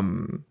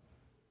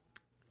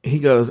 he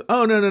goes,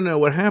 oh, no.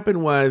 What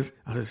happened was,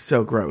 this is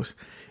so gross.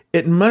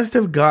 It must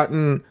have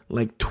gotten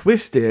like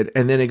twisted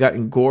and then it got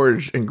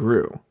engorged and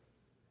grew.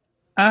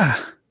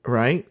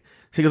 Right?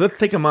 So he goes, let's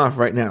take them off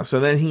right now. So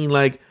then he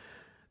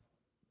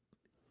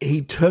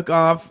took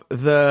off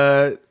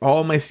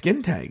all my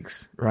skin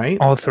tags, right?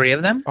 All 3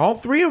 of them? All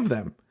 3 of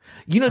them.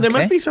 You know, there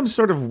must be some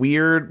sort of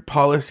weird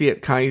policy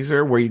at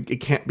Kaiser where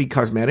it can't be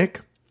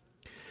cosmetic.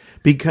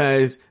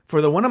 Because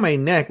for the one on my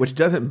neck, which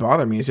doesn't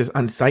bother me, it's just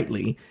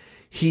unsightly,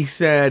 he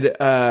said,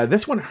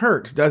 this one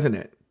hurts, doesn't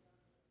it?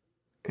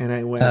 And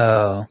I went,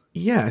 oh,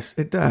 yes,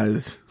 it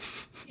does.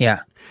 Yeah.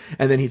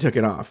 And then he took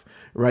it off.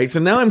 Right. So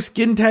now I'm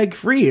skin tag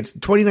free. It's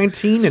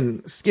 2019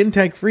 and skin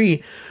tag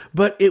free.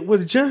 But it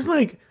was just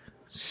like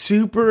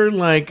super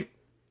like,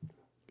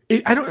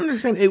 I don't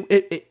understand.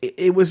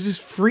 It was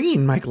just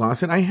freeing, Mike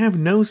Lawson. I have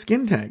no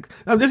skin tags.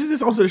 Now, this is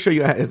just also to show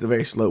you it's a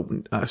very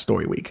slow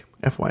story week,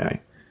 FYI.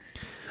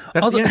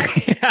 That's also,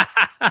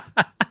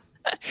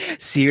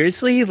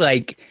 seriously,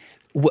 like,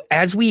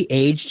 as we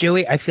age,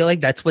 Joey, I feel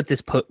like that's what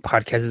this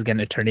podcast is going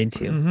to turn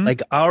into. Mm-hmm.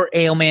 Like our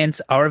ailments,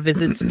 our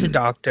visits to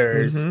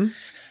doctors,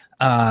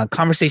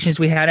 conversations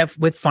we had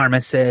with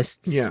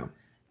pharmacists,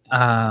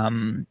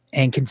 and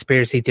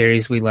conspiracy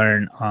theories we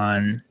learn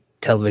on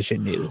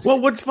television news. Well,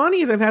 what's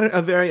funny is I've had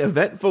a very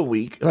eventful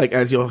week, like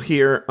as you'll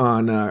hear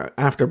on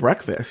After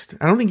Breakfast.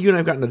 I don't think you and I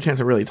have gotten a chance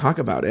to really talk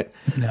about it.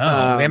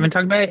 No, we haven't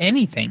talked about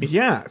anything.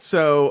 Yeah,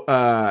 so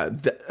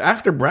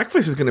After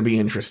Breakfast is going to be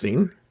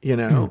interesting. You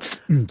know,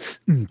 and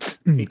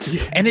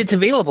it's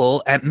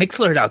available at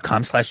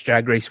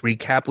Mixlr.com/Drag Race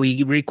Recap.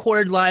 We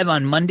record live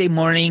on Monday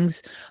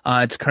mornings.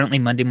 It's currently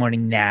Monday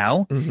morning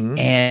now.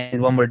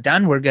 And when we're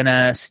done, we're going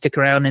to stick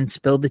around and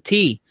spill the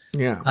tea.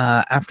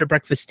 Yeah. After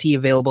Breakfast tea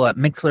available at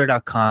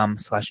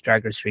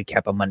Mixlr.com/Drag Race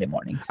Recap on Monday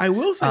mornings. I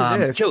will say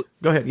this. Joe,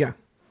 go ahead. Yeah.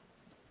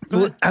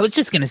 I was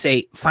just going to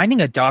say,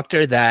 finding a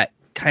doctor that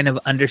kind of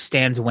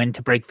understands when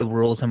to break the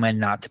rules and when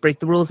not to break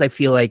the rules, I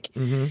feel like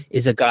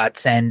is a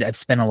godsend. I've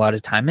spent a lot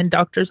of time in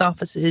doctors'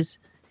 offices,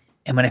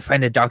 and when I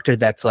find a doctor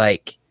that's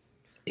like,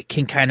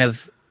 can kind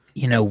of,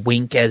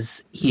 wink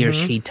as he or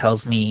she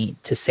tells me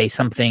to say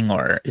something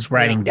or is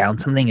writing down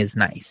something is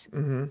nice.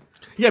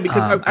 Yeah,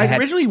 because I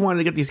originally wanted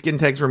to get these skin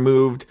tags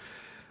removed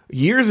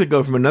years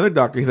ago from another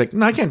doctor. He's like,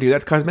 no, I can't do that.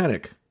 It's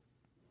cosmetic.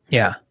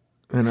 Yeah.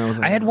 And I was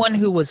like, I had one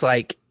who was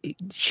like,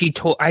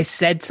 I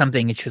said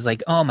something and she was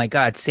like, oh my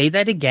God, say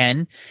that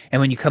again.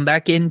 And when you come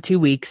back in 2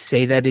 weeks,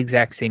 say that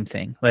exact same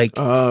thing. Like,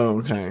 oh,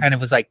 okay. She kind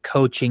of was like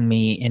coaching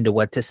me into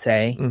what to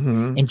say.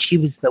 And she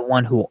was the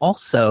one who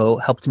also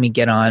helped me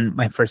get on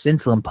my first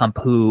insulin pump,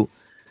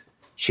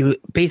 she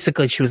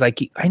was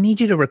like, I need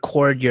you to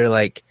record your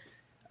like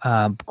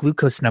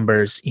glucose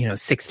numbers,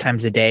 6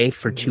 times a day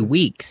for 2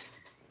 weeks.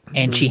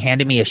 and she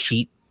handed me a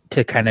sheet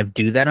to kind of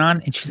do that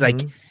on. And she's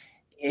like,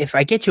 if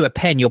I get you a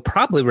pen, you'll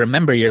probably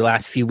remember your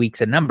last few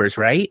weeks of numbers,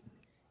 right?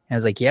 And I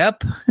was like,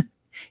 yep.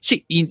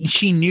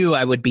 She knew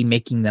I would be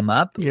making them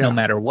up no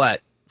matter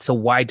what. So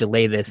why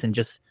delay this and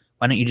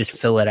why don't you just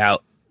fill it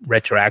out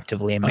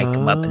retroactively and make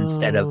them up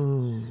instead of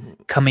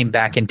coming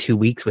back in 2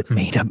 weeks with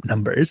made up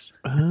numbers?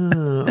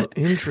 Oh,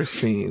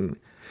 interesting.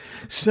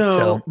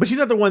 So, but she's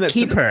not the one that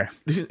keep her.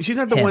 She's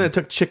not the one that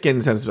took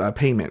chickens as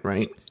payment,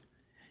 right?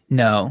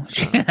 No.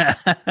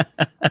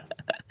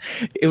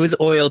 It was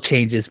oil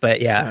changes, but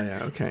yeah. Oh,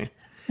 yeah, okay.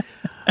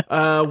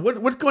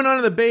 What's going on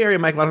in the Bay Area,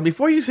 Mike Lawson?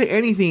 Before you say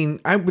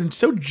anything, I've been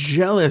so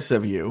jealous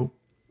of you,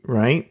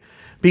 right?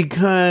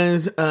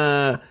 Because,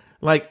 I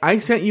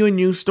sent you a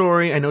news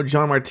story. I know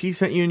John Marti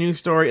sent you a news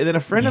story. And then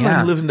a friend of mine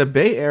who lives in the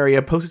Bay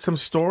Area posted some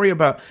story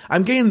about,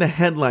 I'm getting the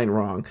headline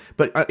wrong,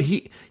 but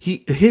he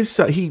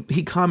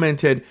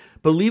commented,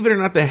 believe it or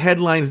not, the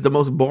headline is the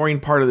most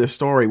boring part of this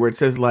story, where it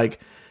says,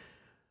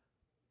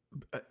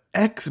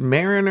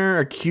 ex-mariner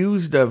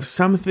accused of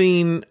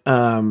something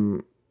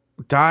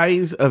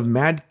dies of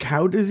mad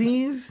cow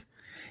disease.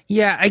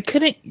 Yeah, I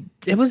couldn't.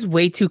 It was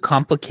way too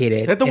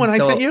complicated. Is that the one I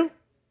sent you?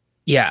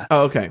 Yeah.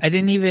 Oh, okay. I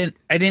didn't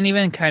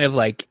even kind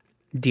of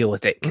deal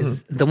with it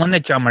because the one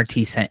that John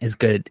Marti sent is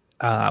good.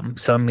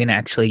 So I'm going to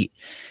actually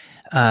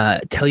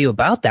tell you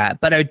about that.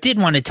 But I did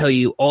want to tell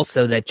you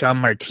also that John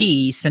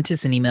Marti sent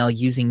us an email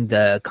using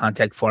the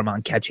contact form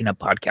on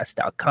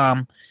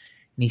catchinguppodcast.com.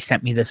 And he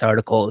sent me this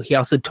article. He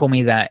also told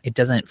me that it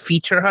doesn't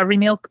feature Harvey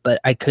Milk,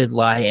 but I could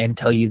lie and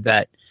tell you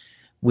that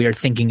we're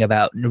thinking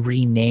about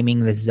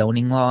renaming the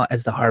zoning law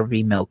as the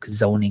Harvey Milk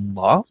zoning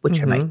law,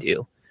 which I might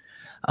do.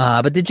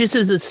 But the gist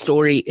of the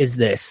story is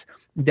this.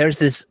 There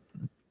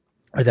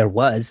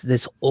was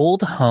this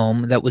old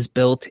home that was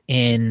built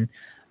in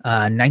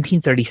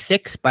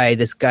 1936 by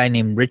this guy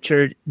named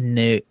Richard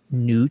Neutra.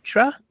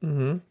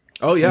 Mm-hmm.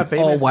 Oh, yeah.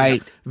 Famous. All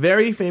white.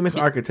 Very famous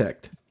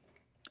architect.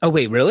 Oh,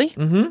 wait, really?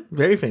 Mm-hmm.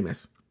 Very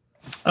famous.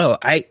 Oh,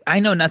 I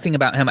know nothing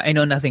about him. I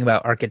know nothing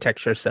about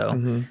architecture,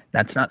 so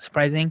that's not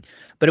surprising.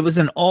 But it was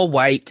an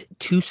all-white,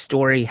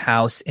 2-story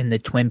house in the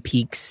Twin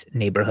Peaks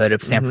neighborhood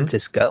of San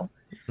Francisco.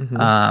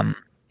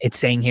 It's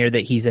saying here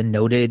that he's a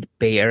noted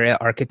Bay Area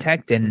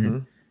architect,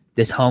 and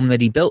this home that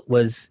he built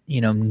was,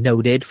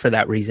 noted for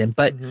that reason.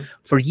 But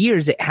for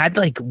years, it had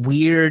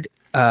weird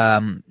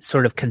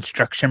sort of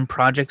construction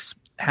projects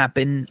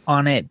happen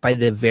on it by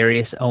the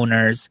various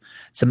owners.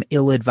 Some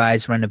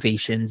ill-advised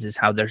renovations is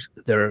how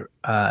they're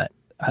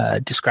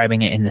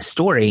describing it in the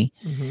story.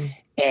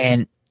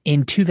 And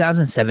in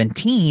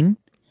 2017,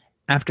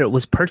 after it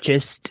was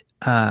purchased,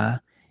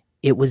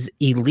 it was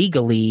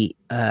illegally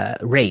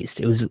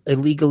raised. It was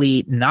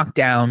illegally knocked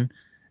down.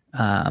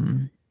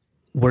 And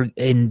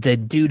the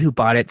dude who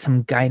bought it,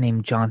 some guy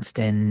named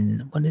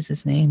Johnston, what is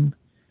his name?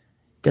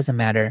 Doesn't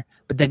matter.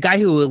 But the guy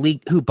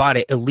who bought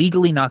it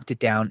illegally knocked it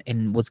down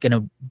and was going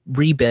to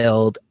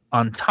rebuild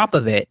on top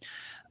of it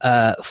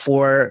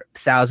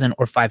 $4,000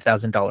 or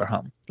 $5,000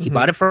 home. He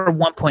bought it for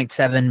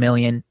 $1.7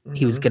 million.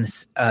 He was going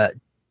to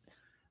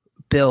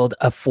build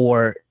a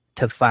 $4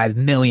 to $5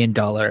 million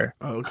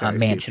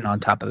mansion on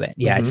top of it.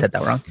 Yeah, I said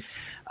that wrong.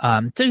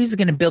 So he's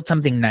going to build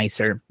something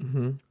nicer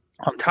on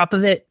top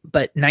of it,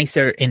 but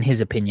nicer in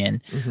his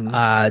opinion.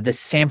 The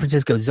San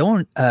Francisco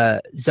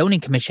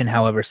Zoning Commission,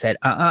 however, said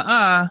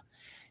 5-0.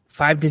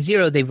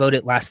 They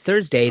voted last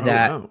Thursday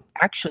that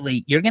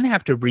actually you're going to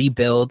have to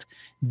rebuild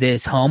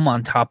this home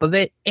on top of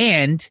it.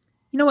 And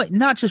you know what?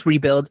 Not just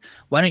rebuild.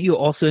 Why don't you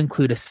also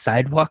include a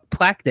sidewalk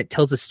plaque that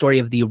tells the story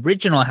of the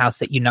original house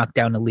that you knocked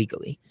down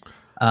illegally?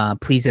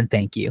 Please and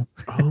thank you.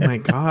 Oh my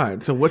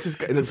God. So what's this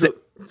guy?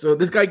 So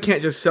this guy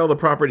can't just sell the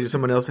property to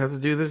someone else has to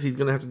do this? He's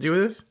going to have to do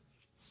this?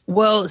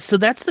 Well, so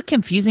that's the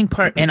confusing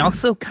part, and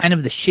also kind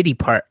of the shitty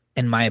part,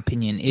 in my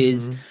opinion,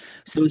 is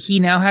so he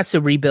now has to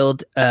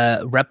rebuild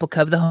a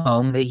replica of the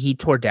home that he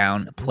tore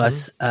down,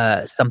 plus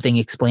something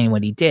explaining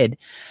what he did.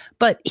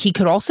 But he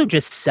could also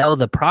just sell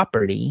the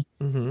property,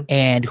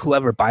 and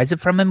whoever buys it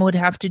from him would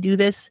have to do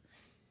this.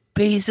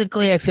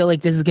 Basically, I feel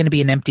like this is going to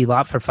be an empty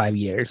lot for 5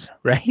 years,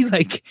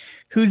 right?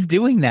 Who's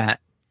doing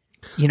that?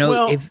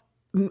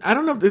 I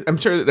don't know. I'm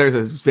sure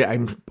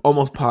I'm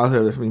almost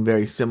positive there's something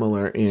very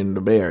similar in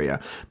the Bay Area.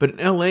 But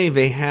in LA,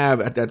 they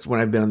have, that's when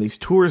I've been on these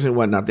tours and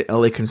whatnot, the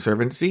LA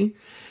Conservancy.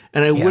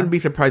 And I wouldn't be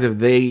surprised if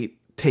they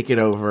take it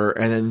over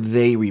and then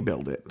they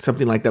rebuild it.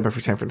 Something like that, but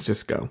for San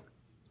Francisco.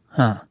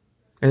 Huh.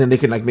 And then they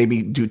could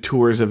maybe do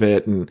tours of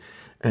it and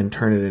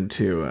turn it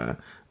into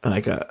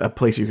a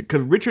place you could,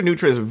 because Richard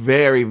Neutra is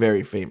very,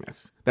 very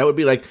famous. That would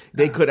be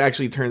they could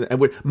actually turn,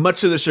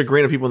 much to the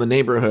chagrin of people in the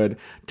neighborhood,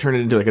 turn it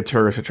into a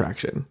tourist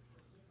attraction.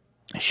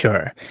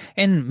 Sure.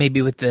 And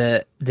maybe with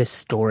this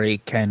story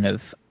kind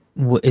of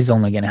is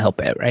only going to help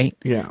it, right?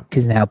 Yeah.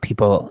 Because now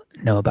people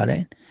know about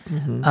it.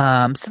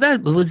 So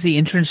that was the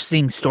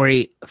interesting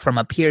story from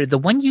up here. The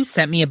one you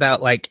sent me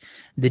about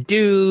the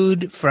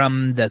dude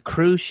from the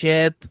cruise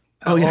ship,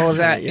 all of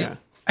that. Right, yeah.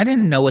 I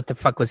didn't know what the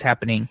fuck was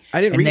happening. I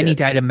didn't read it. And then he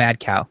died of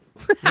mad cow.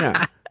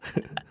 Yeah.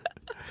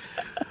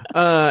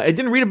 I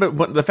didn't read it,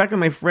 but the fact that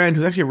my friend,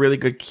 who's actually a really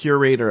good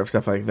curator of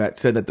stuff like that,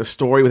 said that the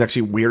story was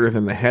actually weirder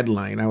than the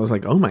headline. I was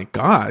like, oh my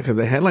God, because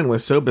the headline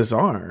was so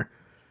bizarre.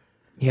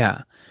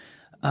 Yeah.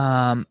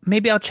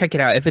 Maybe I'll check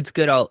it out. If it's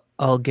good,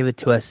 I'll give it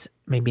to us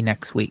maybe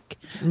next week.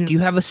 Yeah. Do you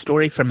have a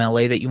story from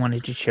LA that you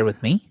wanted to share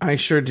with me? I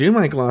sure do,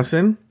 Mike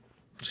Lawson.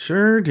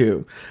 Sure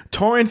do.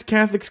 Torrance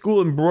Catholic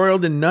School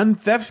embroiled in nun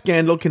theft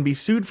scandal can be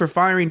sued for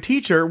firing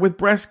teacher with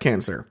breast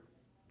cancer.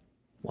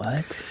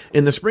 What?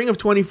 In the spring of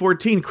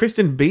 2014,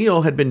 Kristen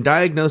Beal had been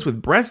diagnosed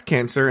with breast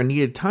cancer and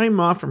needed time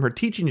off from her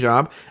teaching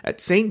job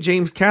at St.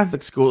 James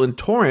Catholic School in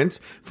Torrance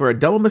for a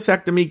double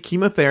mastectomy,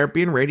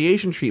 chemotherapy, and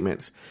radiation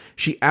treatments.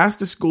 She asked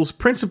the school's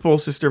principal,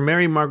 Sister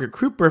Mary Margaret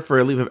Cooper, for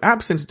a leave of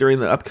absence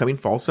during the upcoming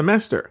fall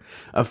semester.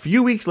 A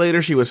few weeks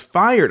later, she was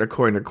fired,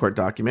 according to court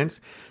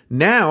documents.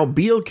 Now,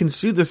 Beal can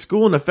sue the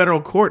school in a federal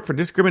court for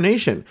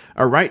discrimination,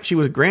 a right she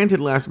was granted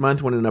last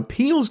month when an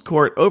appeals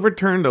court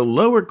overturned a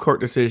lower court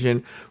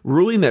decision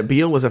ruling that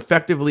Beal was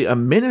effectively a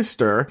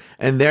minister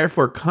and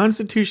therefore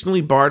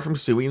constitutionally barred from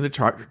suing the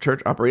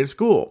church-operated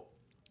school.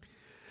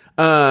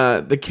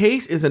 The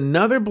case is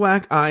another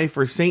black eye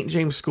for St.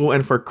 James School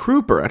and for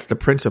Cooper, that's the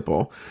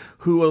principal,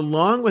 who,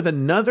 along with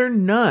another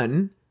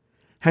nun,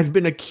 has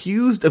been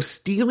accused of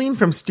stealing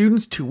from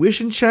students'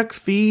 tuition checks,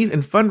 fees,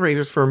 and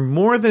fundraisers for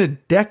more than a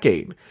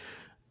decade.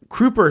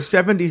 Cooper,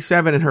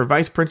 77, and her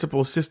vice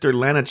principal sister,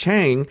 Lana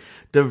Chang,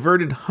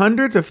 diverted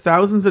hundreds of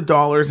thousands of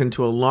dollars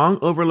into a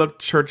long-overlooked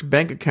church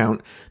bank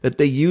account that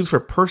they used for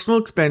personal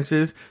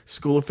expenses,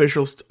 school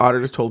officials,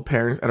 auditors told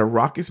parents at a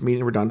raucous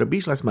meeting in Redondo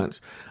Beach last month.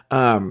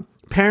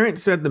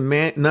 Parents said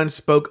the nun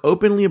spoke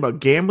openly about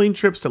gambling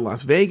trips to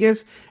Las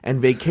Vegas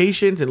and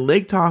vacations in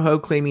Lake Tahoe,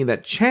 claiming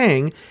that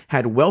Chang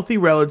had wealthy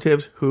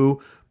relatives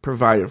who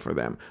provided for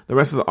them. The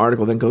rest of the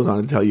article then goes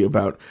on to tell you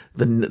about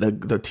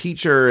the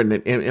teacher,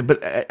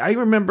 but I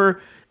remember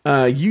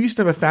you used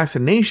to have a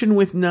fascination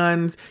with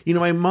nuns. You know,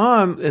 my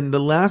mom, in the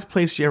last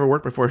place she ever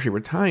worked before she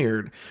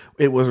retired,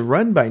 it was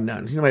run by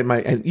nuns. You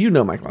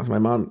know, Mike Lawson, my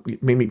mom,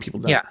 maybe people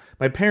don't. Yeah.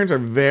 My parents are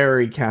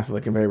very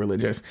Catholic and very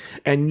religious,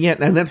 and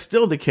that's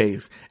still the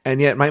case.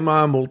 And yet, my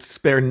mom will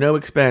spare no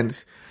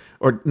expense.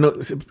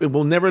 It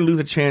will never lose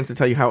a chance to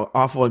tell you how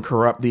awful and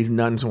corrupt these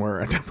nuns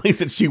were at the place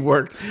that she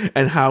worked,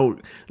 and how,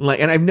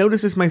 and I've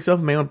noticed this myself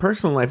in my own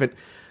personal life.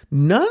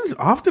 Nuns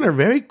often are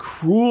very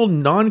cruel,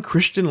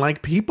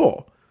 non-Christian-like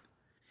people.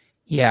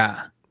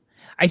 Yeah.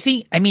 I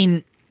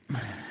don't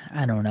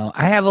know.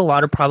 I have a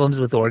lot of problems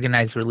with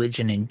organized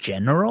religion in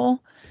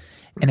general,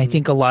 and I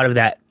think a lot of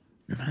that,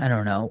 I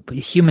don't know, but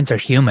humans are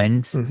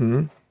humans.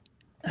 Mm-hmm.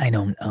 I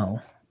don't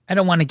know. I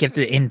don't want to get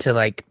into,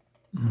 like,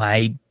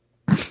 my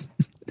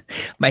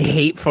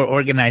hate for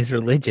organized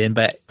religion,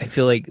 but I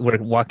feel like we're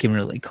walking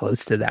really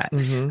close to that.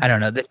 Mm-hmm. I don't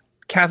know. The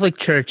Catholic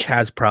Church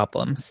has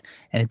problems,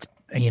 and it's,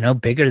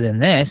 bigger than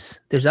this.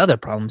 There's other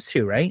problems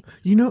too, right?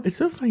 It's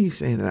so funny you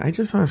say that. I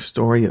just saw a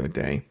story the other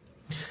day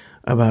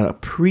about a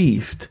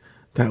priest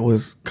that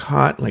was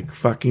caught, like,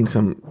 fucking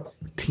some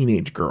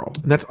teenage girl.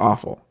 And that's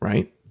awful,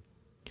 right?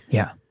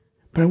 Yeah.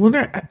 But I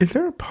wonder, is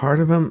there a part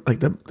of him,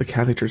 like, the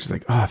Catholic Church is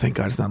like, oh, thank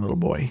God it's not a little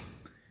boy.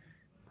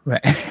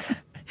 Right.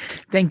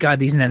 Thank God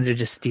these nuns are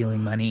just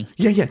stealing money.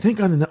 Yeah. Thank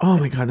God. Oh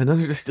my God, the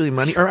nuns are just stealing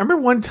money. I remember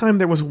one time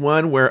there was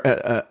one where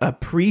a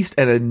priest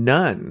and a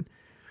nun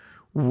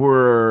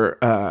were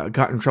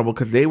got in trouble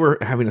because they were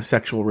having a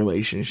sexual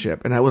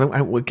relationship. And I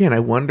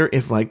wonder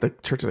if, like, the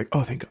church is like,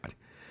 oh, thank God.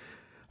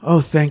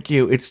 Oh, thank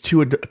you. It's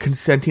two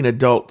consenting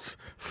adults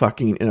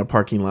fucking in a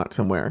parking lot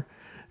somewhere.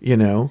 I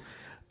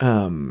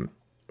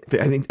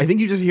think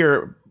you just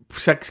hear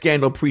sex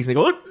scandal priest and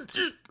they go,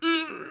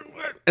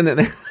 and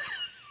then.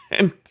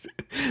 And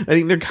I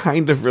think they're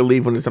kind of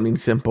relieved when it's something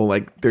simple,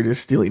 like they're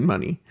just stealing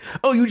money.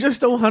 Oh, you just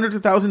stole hundreds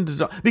of thousands of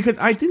dollars. Because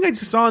I think I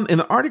just saw in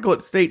the article,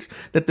 it states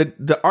that the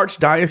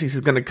archdiocese is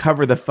going to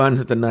cover the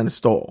funds that the nuns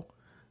stole,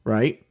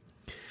 right?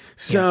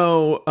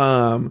 So,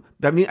 yeah.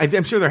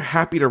 I'm sure they're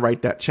happy to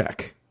write that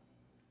check.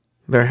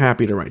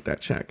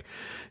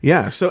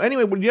 Yeah. So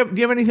anyway, do you have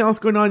anything else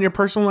going on in your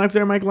personal life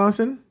there, Mike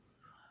Lawson?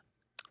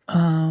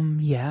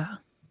 Yeah.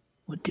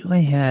 What do I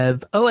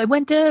have? Oh, I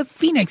went to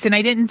Phoenix and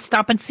I didn't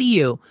stop and see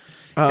you.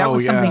 That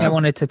was something I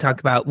wanted to talk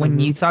about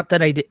when you thought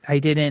that I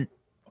didn't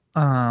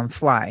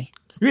fly.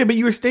 Yeah, but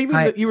you were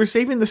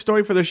saving the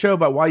story for the show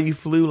about why you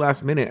flew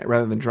last minute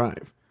rather than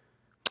drive.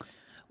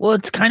 Well,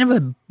 it's kind of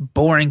a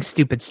boring,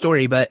 stupid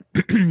story, but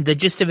the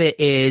gist of it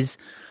is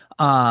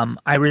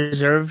I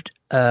reserved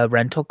a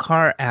rental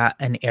car at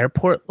an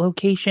airport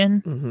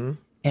location,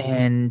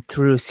 and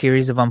through a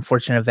series of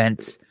unfortunate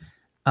events,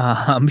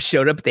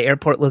 showed up at the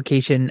airport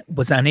location,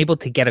 was unable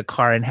to get a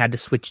car and had to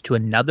switch to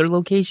another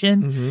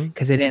location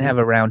because they didn't have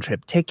a round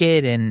trip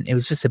ticket, and it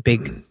was just a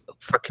big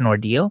fucking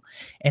ordeal.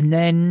 And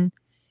then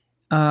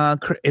I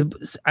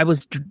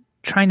was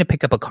trying to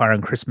pick up a car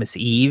on Christmas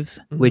Eve,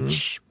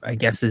 which I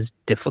guess is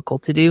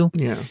difficult to do.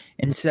 Yeah.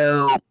 And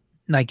so,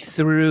 like,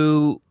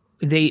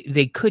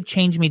 they could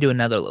change me to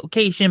another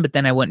location, but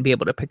then I wouldn't be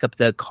able to pick up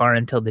the car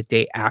until the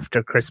day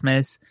after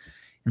Christmas.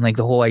 And, like,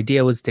 the whole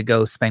idea was to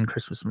go spend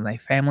Christmas with my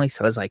family.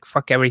 So I was like,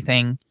 fuck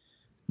everything.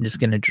 I'm just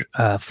going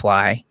to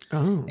fly.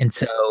 Oh. And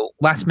so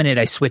last minute,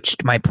 I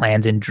switched my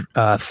plans and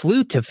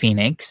flew to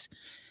Phoenix.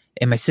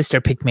 And my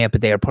sister picked me up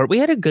at the airport. We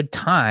had a good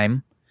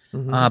time,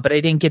 but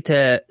I didn't get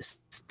to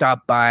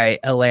stop by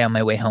LA on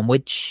my way home,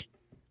 which,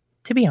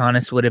 to be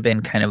honest, would have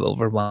been kind of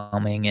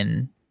overwhelming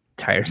and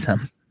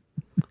tiresome.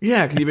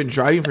 Yeah, because you've been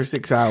driving for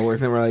 6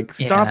 hours, and we're like,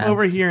 stop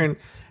over here and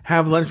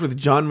have lunch with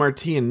John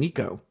Marty and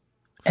Nico.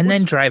 And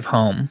then drive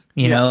home,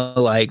 you know,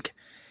 like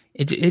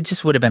it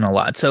just would have been a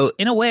lot. So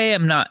in a way,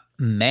 I'm not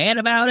mad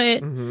about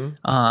it.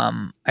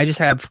 I just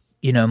have,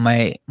 you know,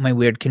 my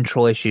weird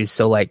control issues.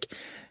 So like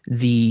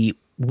the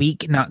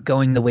week not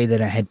going the way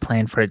that I had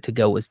planned for it to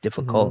go was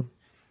difficult.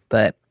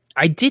 But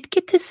I did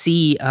get to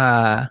see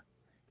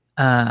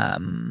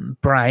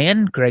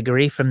Brian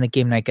Gregory from the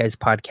Game Night Guys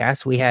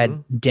podcast. We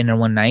had dinner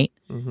one night,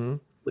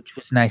 which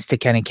was nice to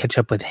kind of catch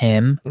up with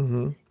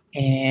him.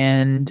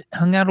 And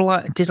hung out a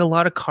lot, did a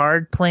lot of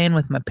card playing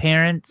with my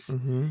parents,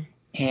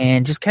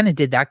 and just kind of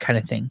did that kind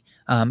of thing.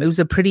 It was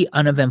a pretty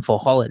uneventful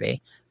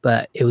holiday,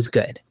 but it was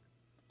good.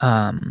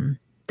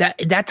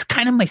 That's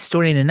kind of my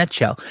story in a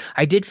nutshell.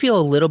 I did feel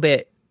a little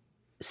bit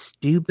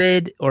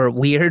stupid or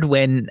weird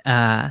when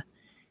I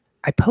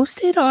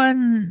posted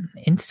on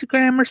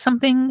Instagram or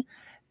something,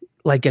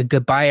 like a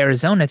Goodbye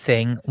Arizona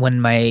thing,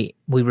 when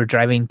we were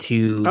driving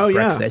to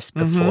breakfast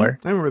before.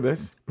 I remember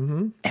this.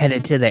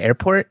 Headed to the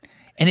airport.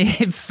 And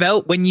it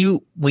felt when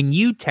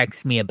you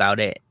text me about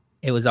it,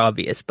 it was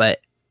obvious,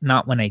 but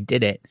not when I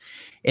did it.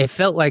 It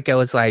felt like I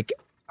was like,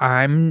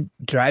 I'm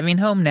driving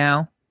home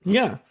now.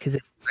 Yeah. Because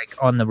it's like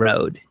on the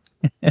road.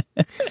 And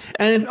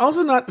it's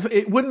also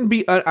it wouldn't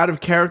be out of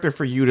character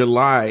for you to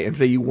lie and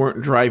say you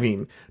weren't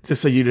driving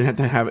just so you didn't have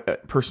to have a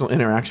personal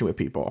interaction with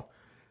people.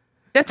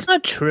 That's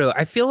not true.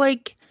 I feel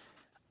like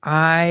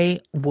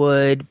I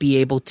would be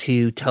able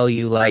to tell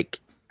you, like,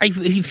 I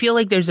feel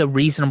like there's a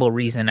reasonable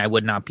reason I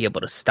would not be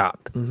able to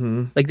stop.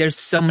 Like, there's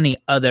so many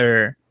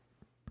other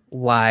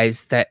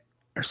lies that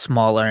are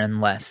smaller and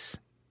less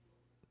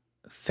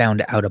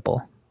found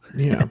outable.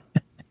 Yeah.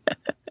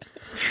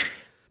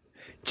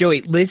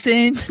 Joey,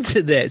 listen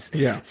to this.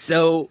 Yeah.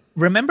 So,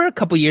 remember a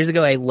couple years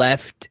ago, I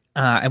left,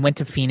 I went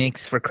to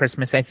Phoenix for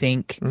Christmas, I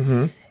think.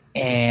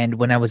 And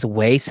when I was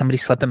away, somebody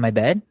slept in my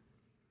bed.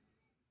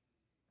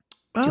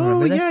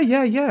 Oh, yeah.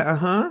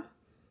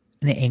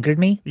 And it angered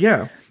me.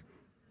 Yeah.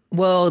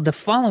 Well, the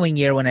following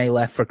year when I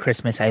left for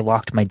Christmas, I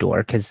locked my door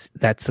because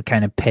that's the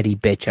kind of petty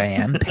bitch I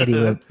am.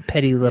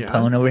 Petty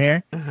Lapone over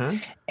here.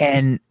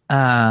 And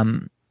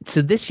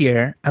so this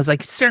year, I was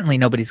like, certainly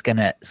nobody's going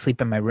to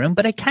sleep in my room,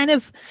 but I kind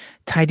of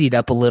tidied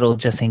up a little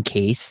just in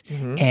case.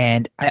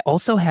 And I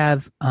also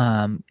have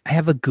I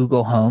have a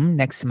Google Home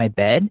next to my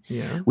bed,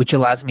 which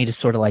allows me to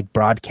sort of like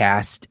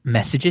broadcast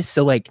messages.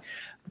 So like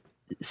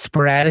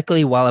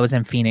sporadically while I was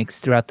in Phoenix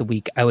throughout the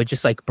week, I would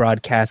just like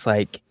broadcast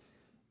like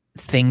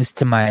things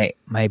to my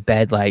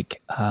bed,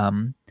 like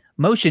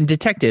motion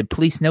detected,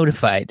 police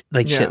notified,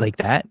 like shit like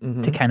that,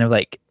 to kind of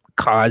like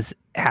cause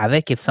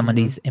havoc if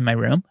somebody's in my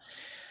room.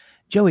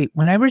 Joey,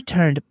 when I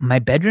returned, my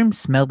bedroom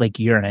smelled like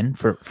urine,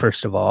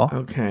 first of all.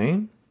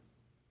 Okay.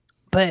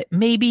 But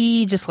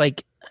maybe just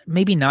like,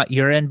 maybe not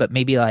urine, but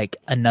maybe like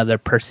another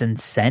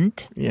person's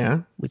scent.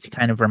 Yeah. Which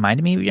kind of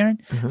reminded me of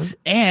urine.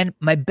 And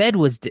my bed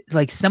was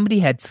like, somebody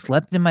had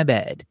slept in my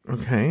bed.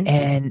 Okay.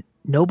 And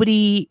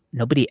nobody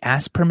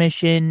asked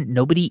permission.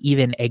 Nobody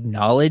even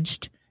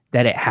acknowledged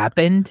that it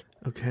happened.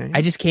 Okay.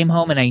 I just came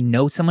home and I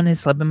know someone has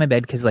slept in my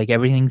bed because like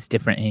everything's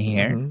different in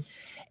here.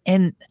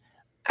 And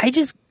I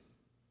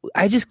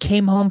just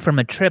came home from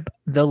a trip.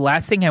 The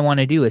last thing I want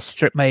to do is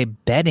strip my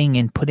bedding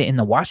and put it in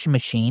the washing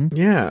machine.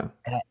 Yeah.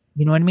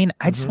 You know what I mean?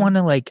 I just want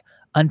to like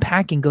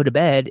unpack and go to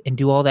bed and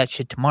do all that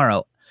shit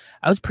tomorrow.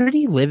 I was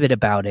pretty livid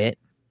about it.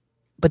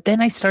 But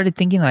then I started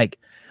thinking like,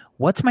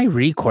 what's my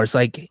recourse?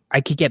 Like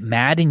I could get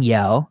mad and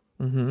yell.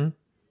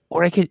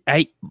 Or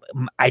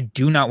I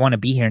do not want to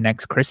be here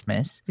next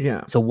Christmas.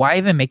 Yeah. So why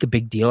even make a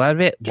big deal out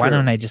of it? True. Why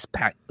don't I just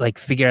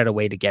figure out a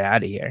way to get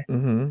out of here?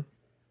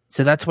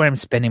 So that's where I'm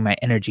spending my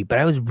energy. But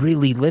I was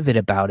really livid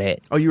about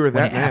it. Oh, you were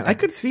that mad? I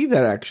could see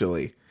that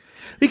actually.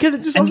 Because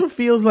it just also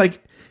feels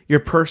like your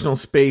personal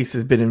space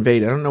has been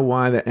invaded. I don't know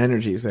why that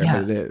energy is there,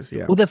 but it is.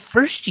 Yeah. Well, the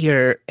first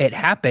year it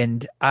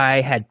happened,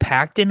 I had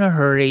packed in a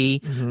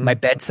hurry. My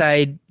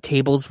bedside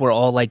tables were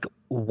all like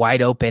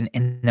wide open,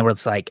 and there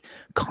was like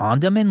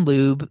condom and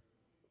lube.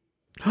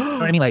 You know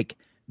what I mean? Like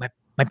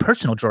my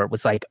personal drawer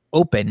was like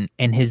open,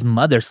 and his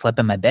mother slept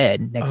in my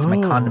bed next to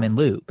my condom and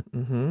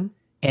lube.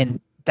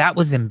 And that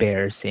was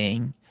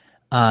embarrassing.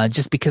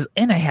 Just because,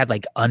 and I had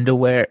like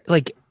underwear,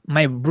 like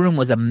my room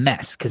was a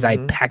mess because I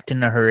packed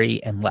in a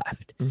hurry and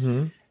left.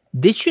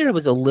 This year I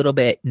was a little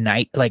bit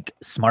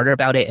smarter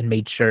about it and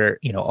made sure,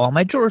 you know, all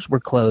my drawers were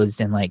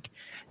closed and like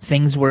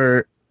things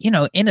were, you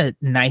know, in a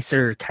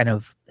nicer kind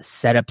of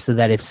setup so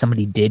that if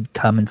somebody did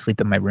come and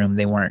sleep in my room,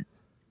 they weren't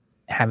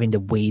having to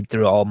wade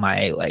through all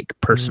my like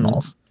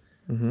personals.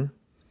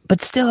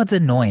 But still, it's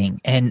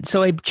annoying. And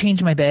so I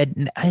changed my bed,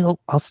 and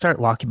I'll start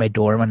locking my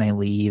door when I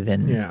leave.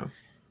 And yeah,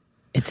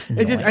 it's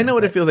annoying, I know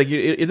what it feels like.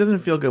 It doesn't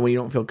feel good when you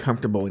don't feel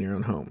comfortable in your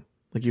own home.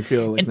 Like you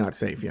feel like not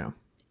safe. Yeah.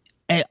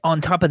 And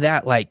on top of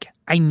that, like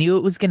I knew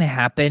it was going to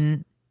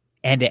happen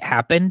and it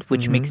happened,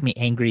 which makes me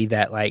angry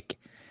that like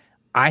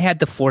I had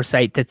the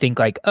foresight to think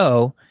like,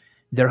 oh,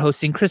 they're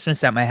hosting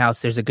Christmas at my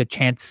house. There's a good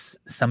chance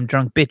some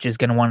drunk bitch is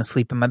going to want to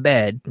sleep in my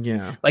bed.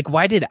 Yeah. Like,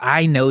 why did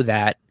I know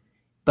that?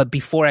 But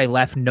before I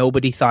left,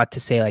 nobody thought to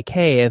say like,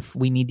 hey, if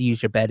we need to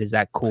use your bed, is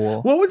that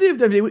cool? What would they have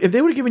done if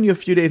they would have given you a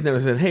few days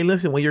notice and said, hey,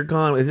 listen, when you're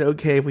gone, is it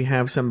okay if we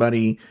have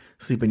somebody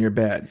sleep in your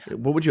bed?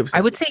 What would you have said?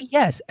 I would say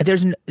yes.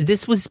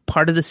 This was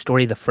part of the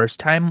story the first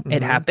time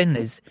it happened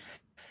is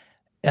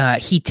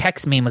he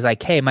texted me and was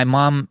like, hey, my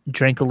mom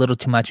drank a little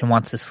too much and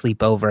wants to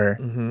sleep over.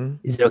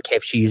 Is it okay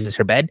if she uses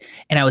her bed?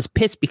 And I was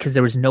pissed because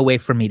there was no way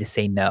for me to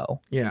say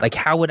no. Yeah. Like,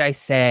 how would I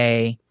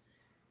say,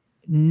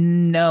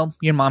 no,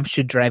 your mom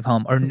should drive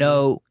home, or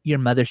no, your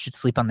mother should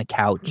sleep on the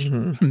couch,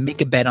 make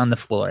a bed on the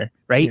floor,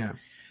 right? Yeah.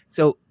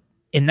 So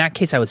in that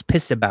case, I was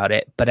pissed about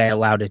it, but I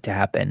allowed it to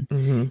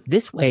happen.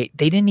 This way,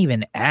 they didn't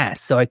even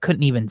ask, so I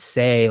couldn't even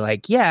say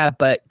like, yeah,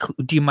 but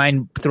do you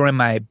mind throwing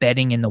my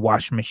bedding in the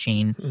washing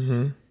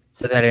machine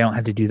so that I don't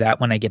have to do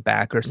that when I get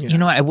back? Or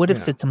I would have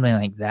said something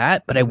like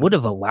that, but I would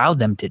have allowed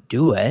them to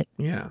do it.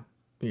 Yeah.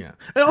 Yeah.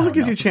 It also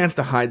gives you a chance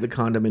to hide the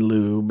condom and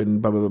lube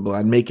and blah, blah, blah, blah,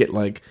 and make it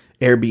like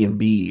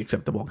Airbnb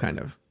acceptable, kind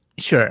of.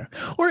 Sure.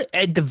 Or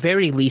at the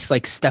very least,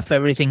 like stuff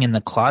everything in the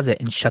closet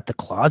and shut the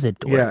closet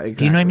door. Yeah, exactly.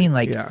 Do you know what I mean?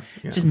 Like,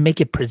 just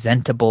make it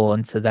presentable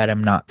and so that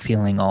I'm not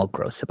feeling all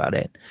gross about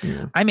it.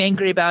 Yeah. I'm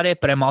angry about it,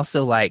 but I'm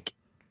also like,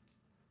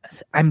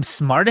 I'm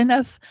smart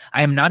enough.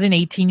 I am not an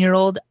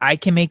 18-year-old. I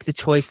can make the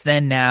choice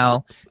then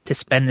now to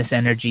spend this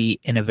energy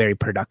in a very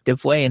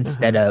productive way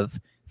instead of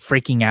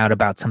freaking out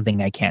about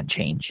something I can't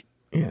change.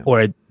 Yeah.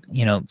 Or,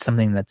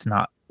 something that's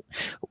not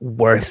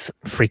worth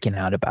freaking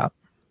out about.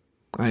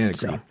 I agree.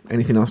 So,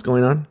 anything else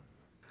going on?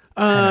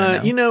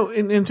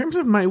 In terms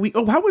of my week,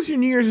 how was your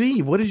New Year's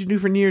Eve? What did you do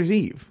for New Year's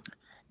Eve?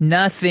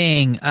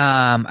 Nothing.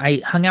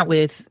 I hung out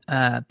with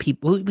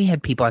people. We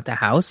had people at the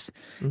house,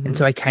 and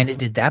so I kind of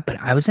did that, but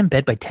I was in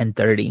bed by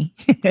 10:30.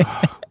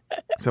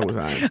 So was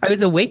I. I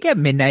was awake at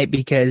midnight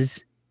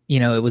because,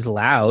 it was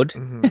loud.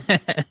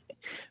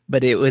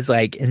 But it was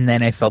like, and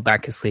then I fell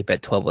back asleep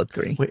at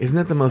 12:03. Wait, isn't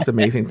that the most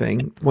amazing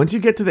thing? Once you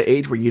get to the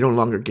age where you no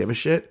longer give a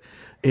shit,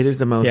 it is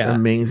the most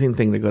amazing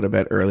thing to go to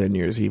bed early on New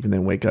Year's Eve and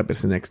then wake up.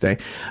 It's the next day.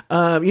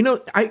 I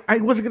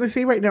wasn't going to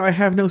say right now I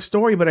have no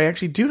story, but I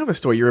actually do have a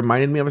story. You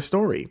reminded me of a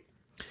story.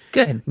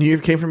 Good. New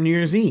Year's came from New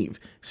Year's Eve.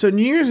 So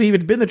New Year's Eve,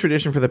 it's been the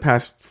tradition for the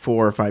past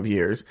 4 or 5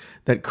 years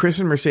that Chris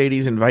and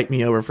Mercedes invite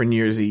me over for New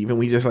Year's Eve, and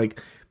we just like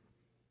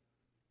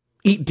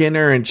eat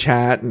dinner and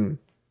chat and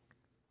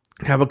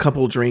have a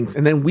couple drinks,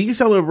 and then we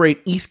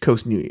celebrate East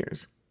Coast New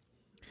Year's.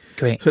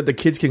 Great. So that the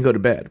kids can go to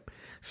bed.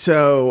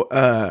 So,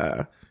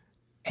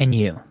 and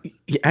you.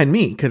 And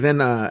me, because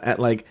then at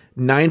like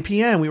 9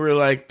 p.m., we were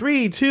like,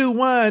 3, 2,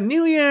 1,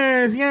 New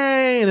Year's,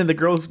 yay! And then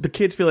the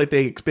kids feel like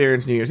they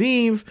experience New Year's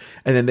Eve,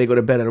 and then they go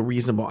to bed at a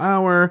reasonable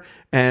hour.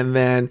 And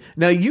then,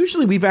 now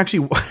usually we've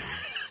actually,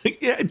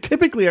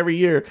 typically every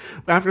year,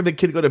 after the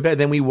kids go to bed,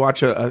 then we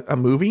watch a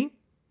movie.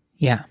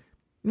 Yeah.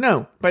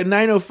 No, by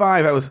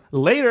 9:05, I was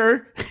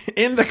later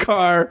in the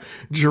car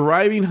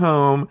driving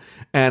home,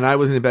 and I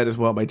was in bed as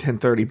well by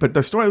 10:30. But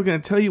the story I was going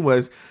to tell you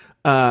was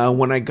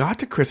when I got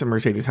to Chris and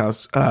Mercedes'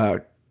 house,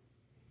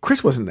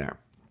 Chris wasn't there.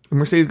 And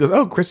Mercedes goes,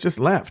 "Oh, Chris just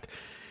left.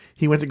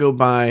 He went to go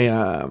buy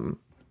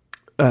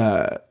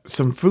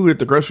some food at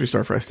the grocery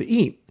store for us to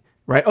eat."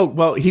 Right? Oh,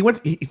 well,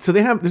 so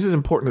they have. This is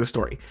important to the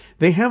story.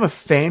 They have a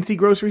fancy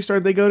grocery store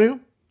they go to,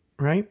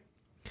 right?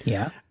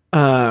 Yeah.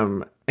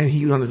 And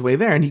he was on his way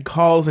there, and he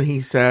calls and he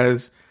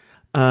says,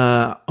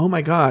 "Oh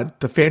my God,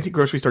 the fancy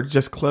grocery store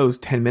just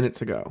closed 10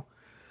 minutes ago."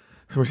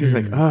 So Mercedes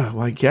like, "Oh,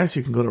 well, I guess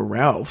you can go to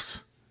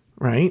Ralph's,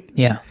 right?"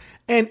 Yeah.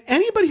 And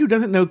anybody who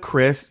doesn't know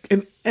Chris,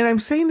 and I'm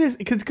saying this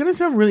because it's going to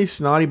sound really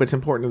snotty, but it's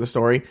important to the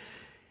story.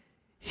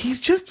 He's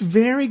just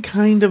very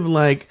kind of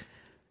like,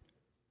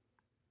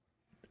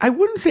 I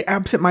wouldn't say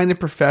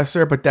absent-minded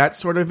professor, but that's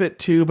sort of it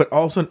too, but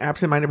also an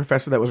absent-minded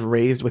professor that was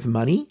raised with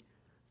money.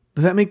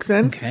 Does that make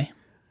sense? Okay.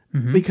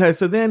 Because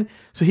so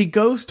he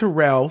goes to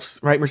Ralph's,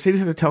 right?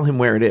 Mercedes has to tell him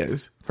where it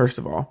is, first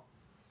of all.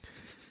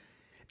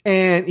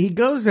 And he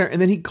goes there,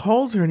 and then he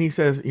calls her and he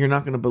says, "You're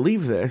not going to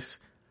believe this.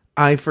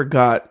 I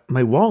forgot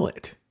my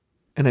wallet.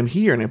 And I'm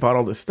here and I bought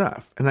all this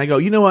stuff." And I go,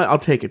 "You know what? I'll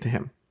take it to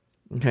him."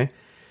 Okay.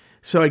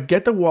 So I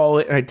get the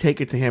wallet and I take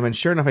it to him. And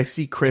sure enough, I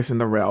see Chris in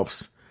the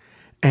Ralph's.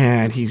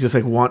 And he's just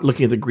like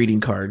looking at the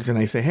greeting cards. And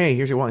I say, "Hey,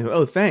 here's your wallet." He goes,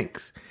 "Oh,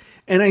 thanks."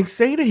 And I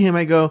say to him,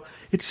 I go,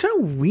 "It's so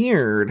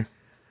weird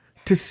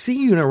to see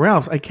you in a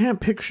Ralph's. I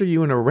can't picture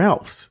you in a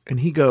Ralph's." And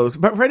he goes,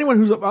 "But for anyone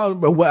who's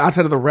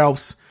outside of the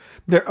Ralph's,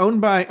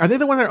 are they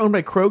the one that are owned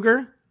by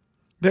Kroger?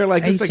 They're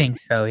like, I think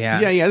so, yeah.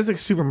 Yeah, it's like a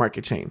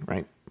supermarket chain,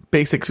 right?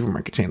 Basic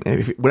supermarket chain,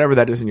 whatever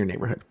that is in your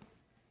neighborhood."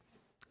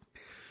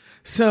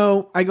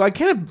 So I go, "I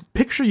can't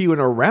picture you in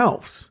a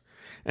Ralph's."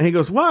 And he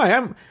goes, "Why?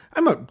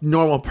 I'm a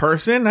normal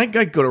person. I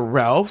go to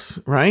Ralph's,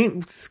 right?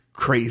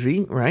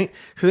 crazy, right?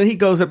 So then he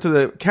goes up to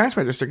the cash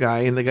register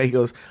guy, and the guy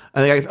goes,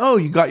 "Oh,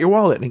 you got your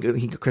wallet?"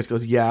 And Chris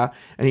goes, "Yeah."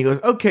 And he goes,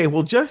 "Okay,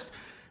 well, just,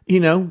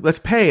 let's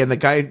pay."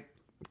 And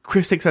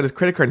Chris takes out his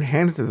credit card and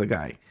hands it to the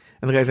guy.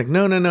 And the guy's like,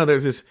 "No,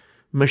 there's this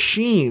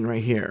machine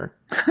right here."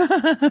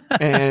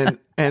 and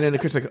then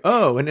Chris is like,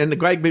 "Oh," and then the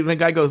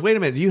guy goes, "Wait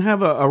a minute, do you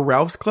have a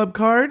Ralph's Club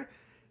card?"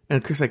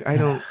 And Chris is like, "I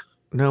don't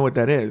know what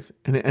that is."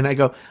 And I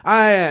go,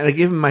 and I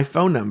give him my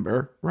phone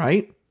number,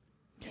 right?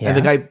 Yeah. And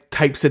the guy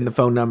types in the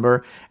phone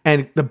number,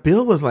 and the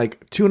bill was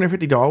like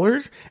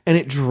 $250, and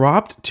it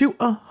dropped to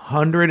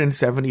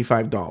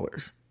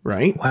 $175,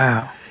 right?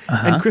 Wow.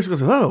 Uh-huh. And Chris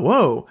goes, "Oh,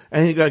 whoa!"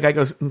 And the guy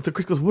goes, so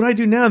Chris goes, "What do I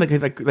do now?" And the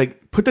guy's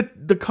like, "Put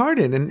the card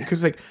in." And Chris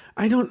is like,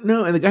 "I don't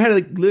know." And the guy had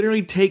to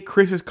literally take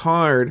Chris's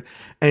card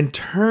and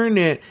turn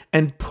it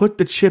and put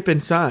the chip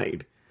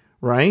inside,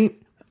 right?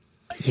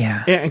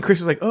 Yeah. And Chris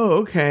is like,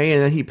 "Oh, okay."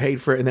 And then he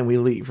paid for it, and then we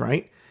leave,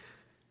 right?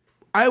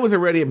 I was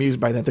already amused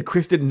by that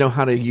Chris didn't know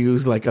how to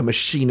use like a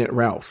machine at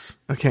Ralph's.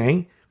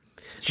 Okay.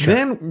 Sure.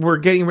 Then we're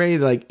getting ready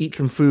to like eat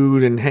some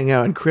food and hang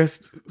out. And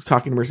Chris is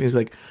talking to Mercedes,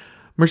 like,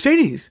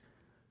 "Mercedes,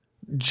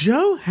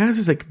 Joe has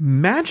this like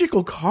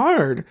magical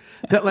card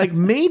that like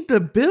made the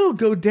bill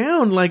go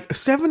down like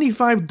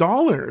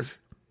 $75.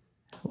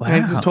 Wow. And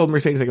I just told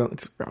Mercedes, I go,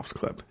 "It's Ralph's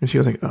Club." And she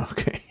was like, "Oh,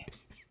 okay."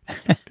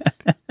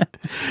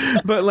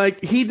 But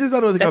like, he just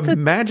thought it was like a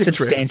magic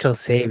substantial trick.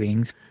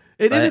 savings.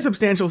 It is a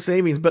substantial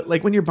savings, but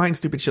like when you're buying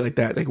stupid shit like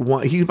that, like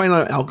he's buying a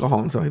lot of alcohol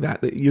and stuff like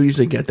that, you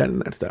usually get that in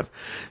that stuff.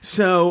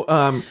 So,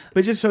 but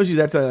it just shows you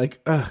that's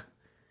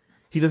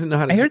he doesn't know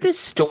how to. I heard this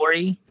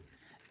story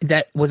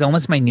that was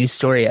almost my news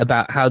story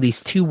about how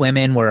these two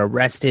women were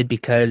arrested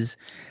because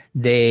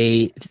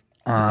they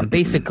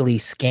basically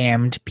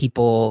scammed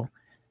people.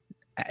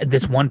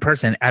 This one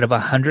person out of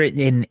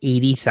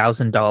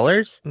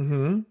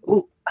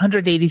 $180,000,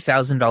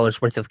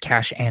 $180,000 worth of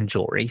cash and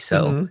jewelry.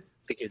 So.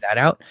 Figure that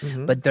out.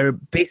 But their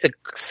basic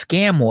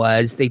scam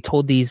was they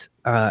told this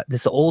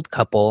old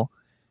couple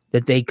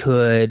that they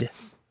could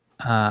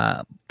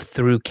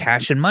through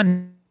cash and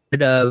money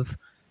of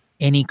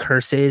any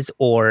curses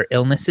or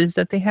illnesses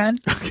that they had.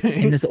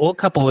 Okay. And this old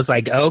couple was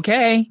like,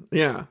 "Okay,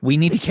 yeah, we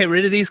need to get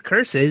rid of these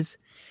curses."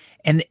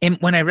 And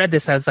when I read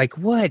this, I was like,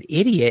 "What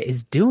idiot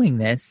is doing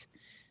this?"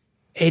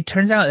 It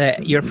turns out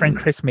that your friend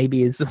Chris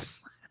maybe is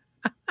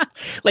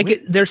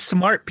there's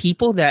smart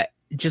people that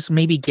just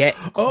maybe get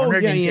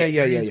cornered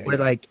where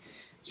like,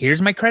 "Here's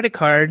my credit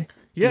card,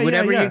 do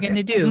whatever you're going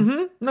to do."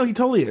 Mm-hmm. No, he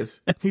totally is.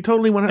 He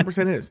totally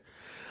 100% is.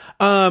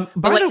 But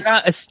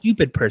not a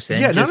stupid person.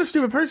 Yeah, not a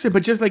stupid person,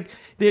 but just like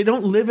they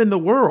don't live in the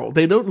world.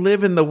 They don't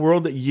live in the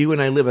world that you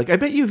and I live. Like, I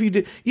bet you if you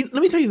did,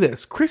 let me tell you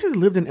this: Chris has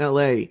lived in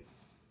LA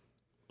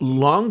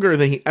longer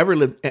than he ever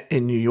lived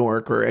in New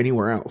York or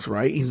anywhere else.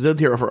 Right? He's lived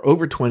here for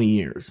over 20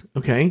 years.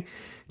 Okay.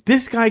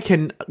 This guy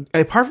can,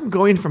 apart from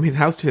going from his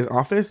house to his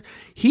office,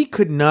 he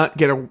could not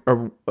get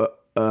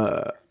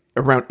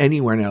around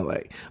anywhere in LA.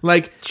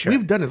 Like, sure.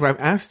 We've done it where I've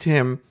asked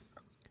him,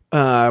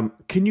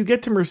 "Can you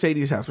get to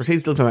Mercedes' house?"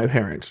 Mercedes lives with my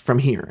parents from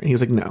here. And he was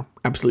like, "No,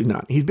 absolutely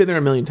not." He's been there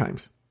a million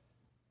times.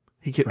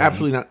 He could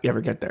absolutely not ever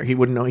get there. He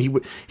wouldn't know. He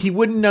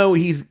wouldn't know.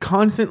 He's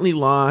constantly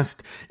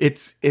lost. They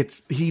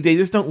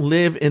just don't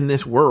live in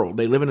this world.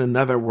 They live in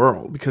another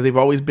world because they've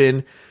always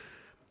been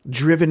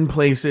driven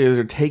places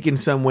or taken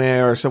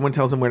somewhere, or someone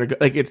tells them where to go.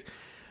 Like, it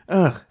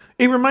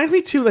reminds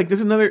me too, like, there's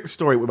another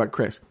story about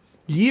Chris.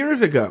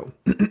 Years ago,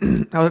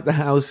 I was at the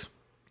house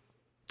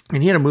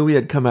and he had a movie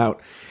that had come out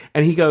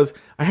and he goes,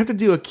 "I have to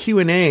do a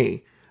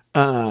Q&A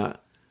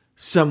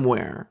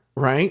somewhere,"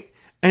 right?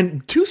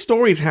 And two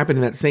stories happened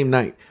in that same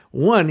night.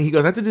 One, he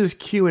goes, "I have to do this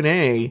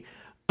Q&A.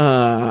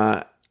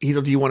 He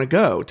goes, do you want to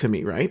go to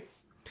me?" Right?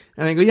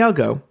 And I go, "Yeah, I'll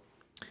go."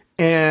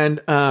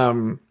 And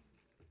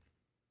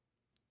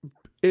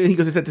he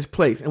goes, "It's at this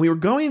place." And we were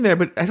going there,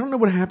 but I don't know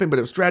what happened, but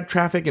it was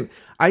traffic, and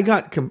I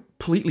got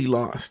completely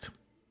lost.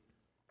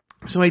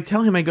 So I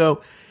tell him, I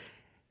go,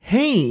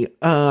 "Hey,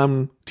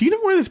 do you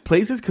know where this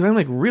place is? Because I'm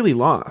like really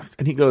lost."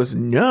 And he goes,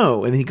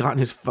 "No." And then he got on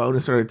his phone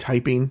and started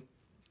typing.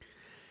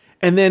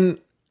 And then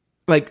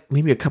like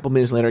maybe a couple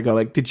minutes later, I go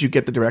like, "Did you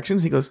get the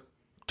directions?" He goes,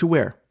 "To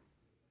where?"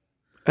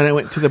 And I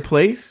went, "To the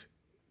place."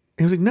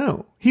 And he was like,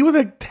 "No." He was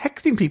like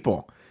texting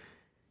people.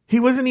 He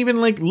wasn't even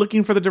like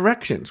looking for the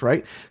directions,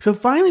 right? So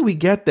finally we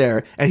get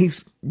there and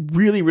he's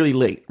really, really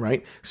late,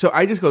 right? So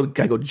I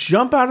go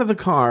jump out of the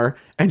car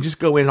and just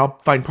go in and I'll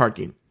find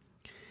parking.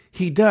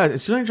 He does.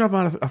 As soon as I drop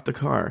out of the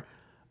car,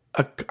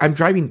 I'm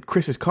driving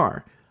Chris's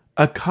car.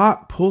 A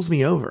cop pulls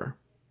me over.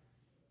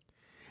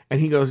 And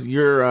he goes,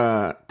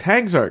 "Your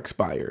tags are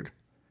expired."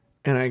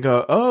 And I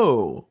go,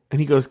 "Oh." And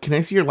he goes, "Can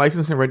I see your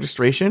license and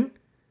registration?"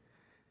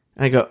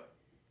 And I go,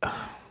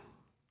 "Oh.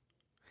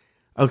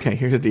 Okay,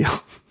 here's the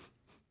deal."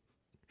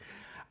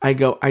 I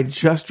go, "I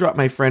just dropped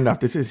my friend off.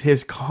 This is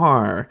his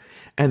car,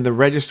 and the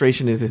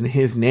registration is in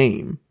his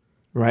name,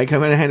 right?"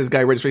 Come in, I had this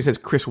guy registration says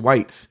Chris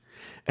Weitz,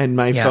 and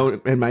my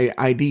phone and my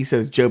ID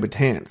says Joe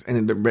Batanz,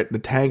 and the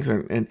tags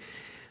are. And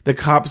the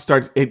cop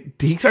starts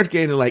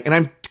getting like, and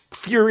I'm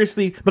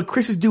furiously, but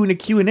Chris is doing a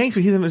Q&A, so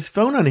he doesn't have his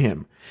phone on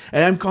him.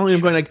 And I'm calling him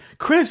going like,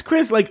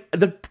 Chris, like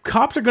the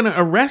cops are going to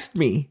arrest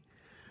me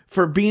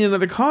for being in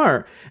another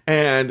car.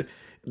 And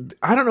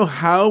I don't know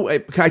how. I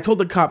told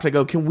the cops, I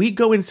go, can we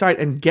go inside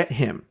and get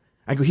him?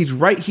 I go, he's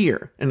right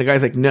here. And the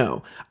guy's like,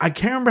 no. I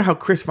can't remember how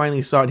Chris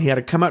finally saw it. He had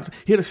to come out.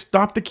 He had to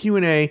stop the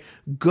Q&A,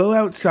 go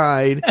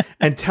outside,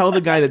 and tell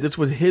the guy that this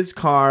was his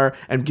car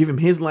and give him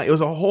his light. It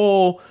was a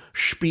whole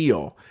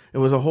spiel. It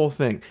was a whole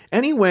thing.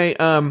 Anyway,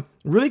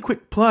 really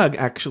quick plug,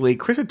 actually.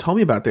 Chris had told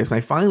me about this, and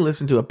I finally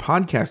listened to a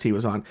podcast he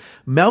was on.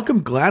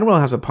 Malcolm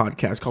Gladwell has a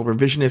podcast called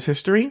Revisionist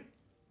History.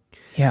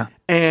 Yeah.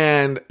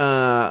 And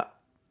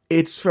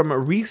it's from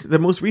the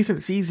most recent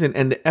season,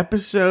 and the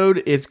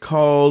episode is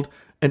called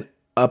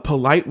A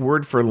Polite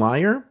Word for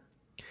Liar.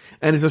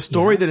 And it's a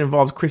story that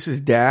involves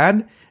Chris's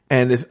dad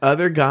and this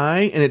other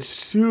guy, and it's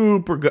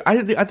super good.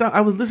 I thought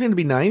I was listening to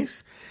be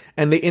nice,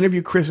 and they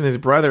interview Chris and his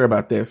brother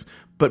about this,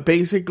 but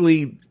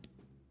basically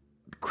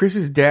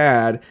Chris's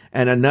dad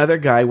and another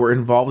guy were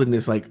involved in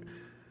this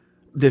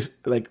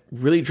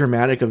really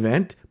dramatic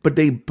event, but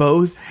they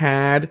both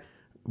had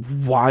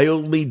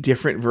wildly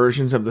different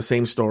versions of the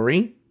same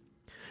story.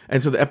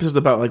 And so the episode's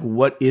about like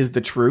what is the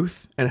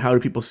truth and how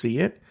do people see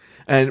it.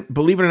 And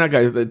believe it or not,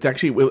 guys,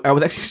 I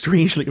was actually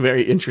strangely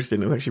very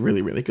interested. It was actually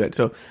really, really good.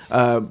 So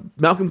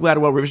Malcolm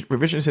Gladwell,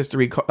 Revisionist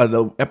History,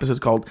 the episode's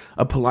called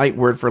A Polite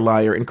Word for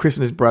Liar, and Chris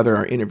and his brother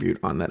are interviewed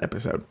on that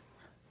episode.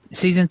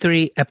 Season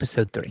 3,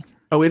 episode 3.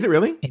 Oh, is it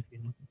really?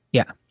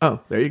 Yeah. Oh,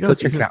 there you go. Go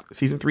check it out.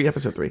 Season 3,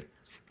 episode 3.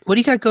 What do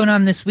you got going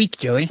on this week,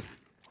 Joey?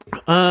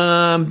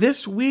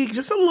 This week,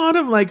 just a lot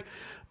of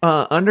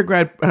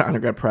undergrad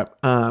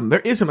prep. There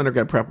is some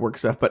undergrad prep work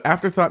stuff, but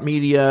Afterthought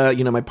Media,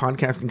 my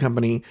podcasting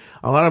company,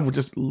 a lot of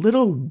just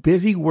little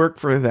busy work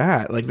for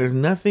that. Like there's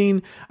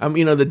nothing,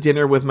 the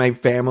dinner with my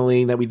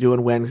family that we do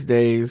on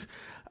Wednesdays.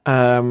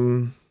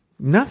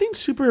 Nothing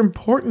super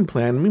important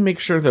planned. Let me make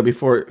sure though,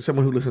 before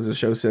someone who listens to the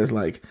show says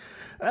like,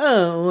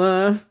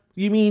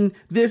 you mean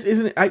this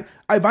isn't, I,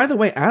 by the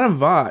way, Adam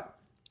Vaught,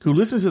 who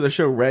listens to the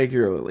show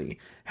regularly,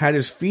 had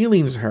his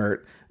feelings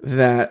hurt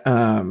that,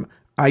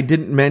 I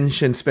didn't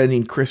mention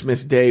spending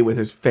Christmas Day with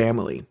his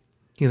family.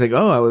 He's like,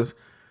 oh, I was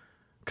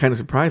kind of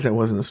surprised that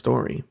wasn't a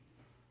story.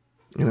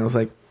 And I was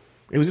like,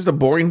 it was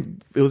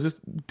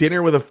just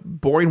dinner with a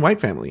boring white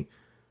family.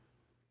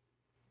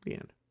 The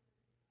end.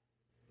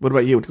 What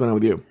about you? What's going on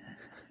with you?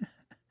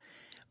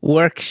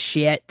 Work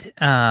shit.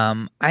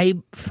 I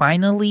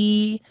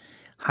finally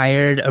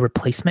hired a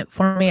replacement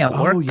for me at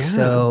work. Yeah.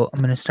 So I'm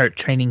going to start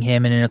training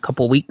him, and in a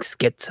couple weeks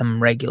get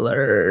some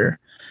regularity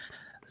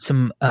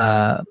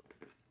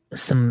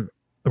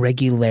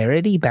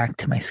back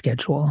to my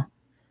schedule.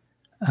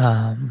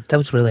 That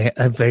was really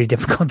a very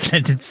difficult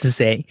sentence to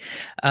say.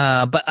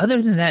 But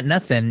other than that,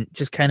 nothing.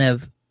 Just kind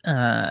of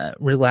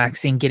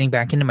relaxing, getting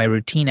back into my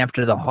routine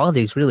after the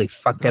holidays really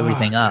fucked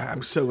everything up.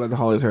 I'm so glad the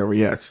holidays are over.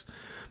 Yes.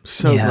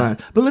 So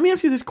glad. But let me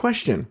ask you this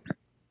question.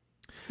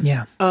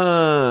 Yeah.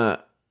 I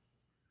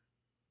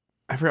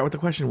forgot what the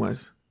question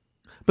was.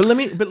 Is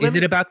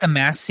it about the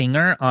Masked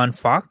Singer on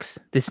Fox?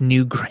 This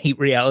new great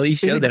reality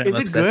show that I'm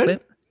obsessed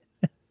with?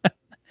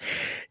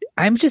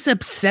 I'm just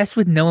obsessed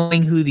with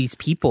knowing who these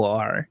people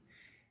are.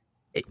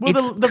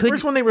 Well, the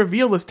first one they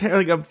revealed was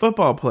like a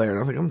football player, and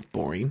I was like, I'm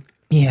boring.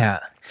 Yeah.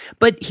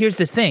 But here's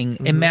the thing.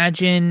 Mm-hmm.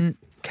 Imagine,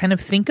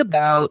 think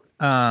about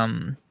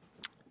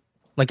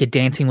like a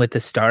Dancing with the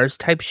Stars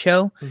type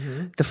show.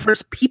 Mm-hmm. The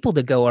first people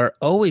to go are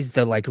always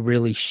the like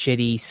really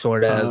shitty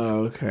sort of.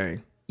 Oh,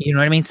 okay. You know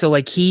what I mean? So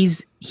like he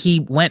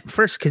went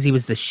first because he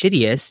was the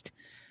shittiest.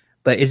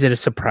 But is it a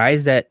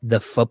surprise that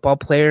the football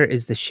player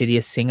is the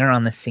shittiest singer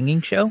on the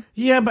singing show?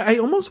 Yeah, but I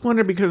almost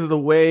wonder because of the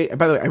way.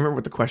 By the way, I remember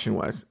what the question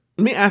was.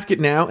 Let me ask it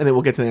now, and then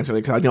we'll get to the answer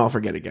because I know I'll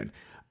forget again.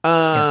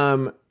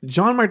 John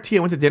Marti, I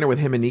went to dinner with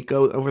him and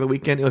Nico over the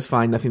weekend. It was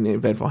fine. Nothing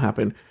eventful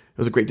happened. It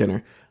was a great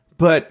dinner.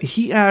 But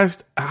he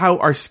asked how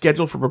our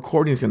schedule for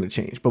recording is going to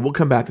change. But we'll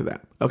come back to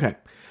that. Okay.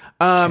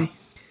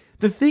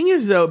 The thing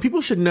is, though,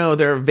 people should know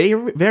there are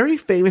very, very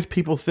famous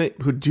people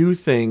who do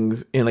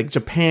things in, like,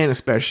 Japan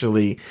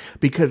especially,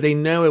 because they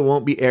know it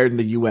won't be aired in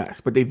the U.S.,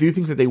 but they do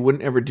things that they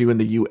wouldn't ever do in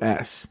the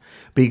U.S.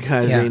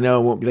 because they know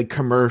it won't be, like,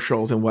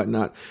 commercials and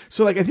whatnot.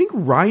 So, like, I think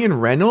Ryan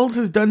Reynolds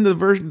has done the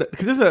version,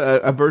 because this is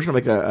a version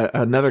of, like,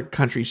 another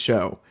country's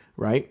show,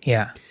 right?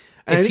 Yeah.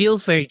 And it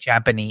feels very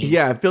Japanese.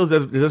 Yeah, it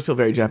does feel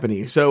very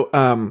Japanese. So,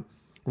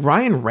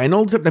 Ryan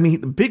Reynolds,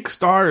 big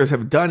stars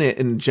have done it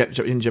in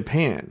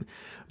Japan.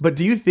 But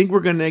do you think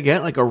we're going to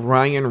get like a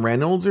Ryan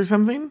Reynolds or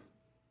something?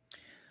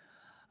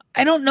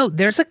 I don't know.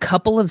 There's a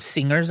couple of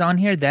singers on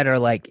here that are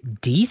like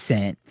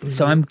decent. Mm-hmm.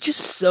 So I'm just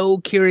so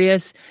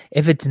curious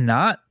if it's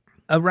not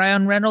a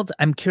Ryan Reynolds.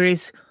 I'm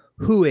curious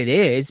who it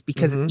is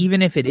because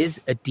even if it is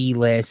a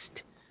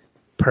D-list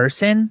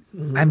person,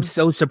 I'm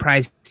so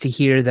surprised to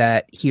hear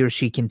that he or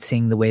she can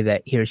sing the way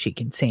that he or she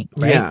can sing.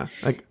 Right? Yeah.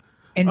 Like,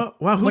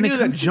 wow. Who knew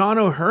that John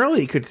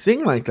O'Hurley could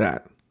sing like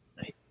that?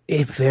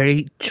 It's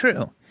very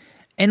true.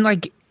 And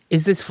like,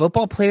 is this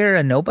football player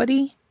a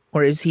nobody?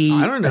 Or is he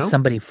I don't know.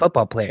 somebody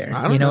football player?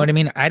 You know what I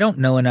mean? I don't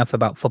know enough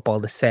about football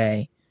to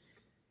say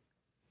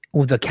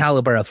the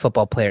caliber of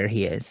football player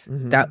he is.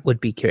 Mm-hmm. That would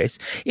be curious.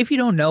 If you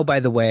don't know, by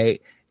the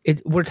way,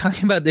 we're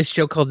talking about this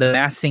show called The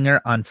Masked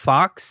Singer on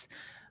Fox,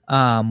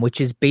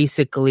 which is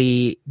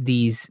basically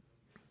these.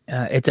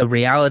 It's a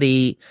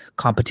reality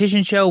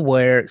competition show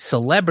where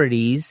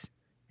celebrities,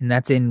 and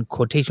that's in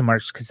quotation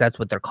marks because that's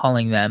what they're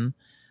calling them,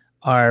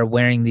 are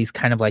wearing these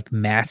kind of like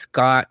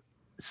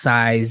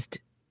mascot-sized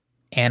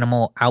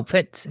animal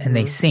outfits, and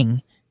they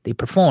sing, they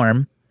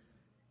perform.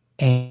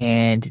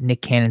 And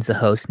Nick Cannon's the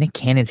host. Nick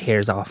Cannon's hair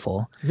is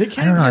awful. Nick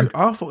Cannon's hair is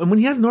awful. And when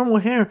he has normal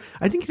hair,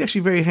 I think he's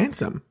actually very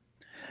handsome.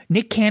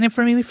 Nick Cannon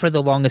for me for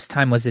the longest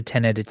time was a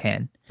 10 out of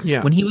 10.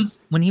 Yeah. When he was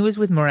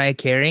with Mariah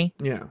Carey,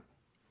 yeah,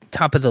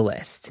 top of the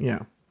list. Yeah.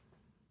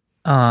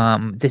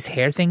 This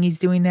hair thing he's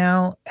doing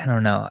now, I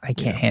don't know. I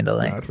can't handle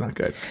it. No, it's not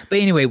good. But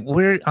anyway,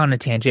 we're on a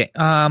tangent.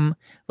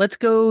 Let's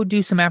go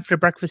do some after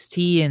breakfast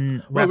tea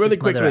and really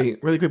quick,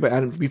 but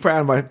Adam, before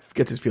Adam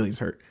gets his feelings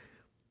hurt.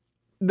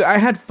 I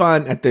had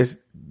fun at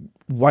this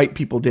white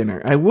people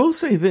dinner. I will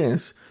say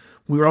this.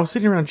 We were all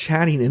sitting around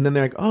chatting, and then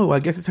they're like, oh,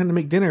 I guess it's time to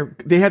make dinner.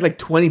 They had like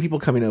 20 people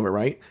coming over,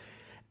 right?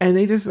 And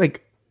they just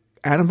like,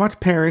 Adam Vought's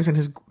parents and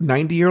his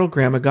 90-year-old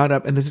grandma got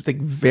up and they just like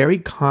very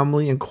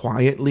calmly and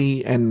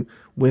quietly and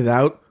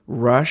without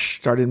rush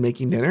started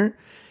making dinner.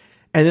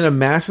 And then a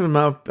massive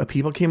amount of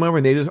people came over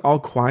and they just all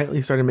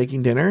quietly started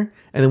making dinner.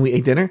 And then we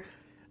ate dinner.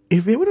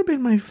 If it would have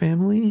been my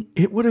family,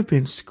 it would have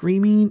been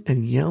screaming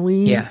and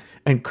yelling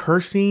and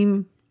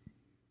cursing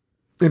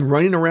and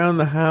running around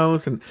the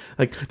house and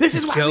like, this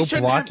is why Joe we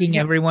shouldn't blocking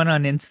everyone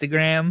on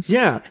Instagram.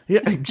 Yeah.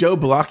 Joe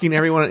blocking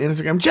everyone on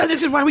Instagram. Joe,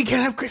 this is why we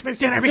can't have Christmas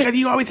dinner because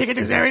you always take it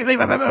to everything.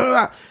 Blah, blah,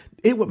 blah,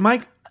 blah.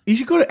 Mike, you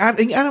should go to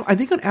Adam. I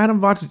think on Adam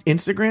Vought's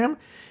Instagram,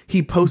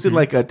 he posted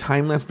like a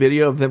timeless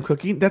video of them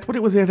cooking. That's what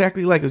it was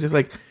exactly like. It was just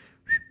like,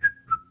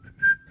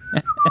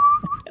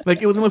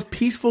 like it was the most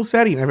peaceful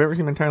setting I've ever seen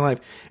in my entire life.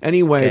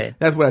 Anyway,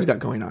 That's what I've got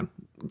going on.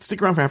 Stick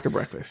around for after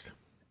breakfast.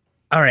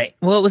 All right.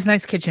 Well, it was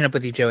nice catching up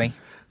with you, Joey.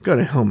 Go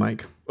to hell,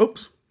 Mike.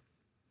 Oops.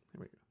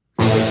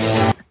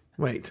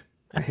 Wait.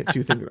 I hit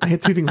two things.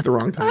 At the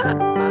wrong time.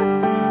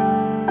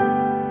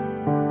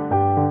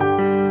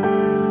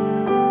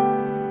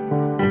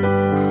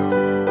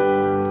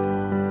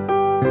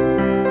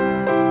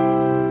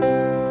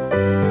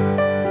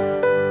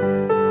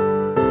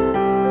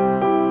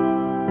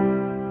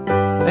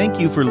 Thank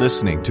you for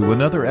listening to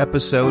another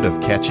episode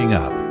of Catching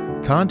Up.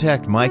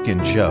 Contact Mike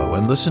and Joe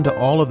and listen to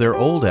all of their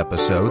old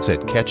episodes at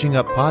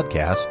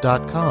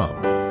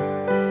catchinguppodcast.com.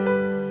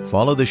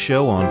 Follow the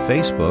show on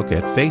Facebook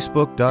at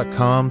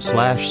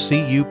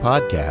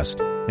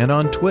facebook.com/CUpodcast and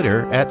on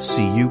Twitter at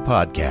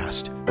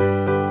CUpodcast.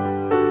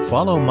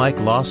 Follow Mike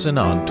Lawson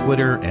on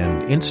Twitter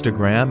and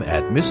Instagram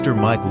at Mr.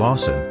 Mike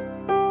Lawson.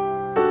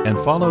 And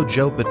follow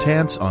Joe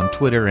Batance on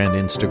Twitter and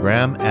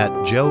Instagram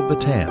at Joe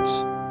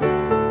Batance.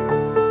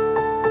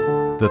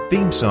 The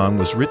theme song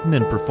was written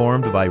and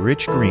performed by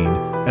Rich Green,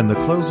 and the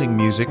closing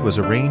music was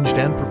arranged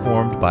and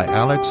performed by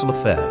Alex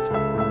Lefebvre.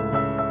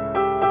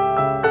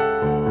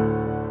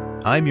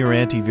 I'm your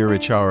Auntie Vera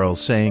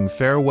Charles saying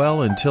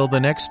farewell until the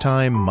next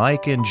time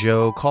Mike and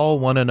Joe call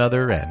one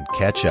another and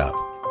catch up.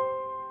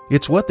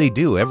 It's what they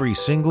do every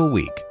single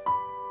week.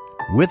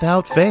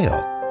 Without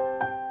fail,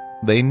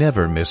 they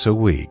never miss a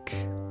week.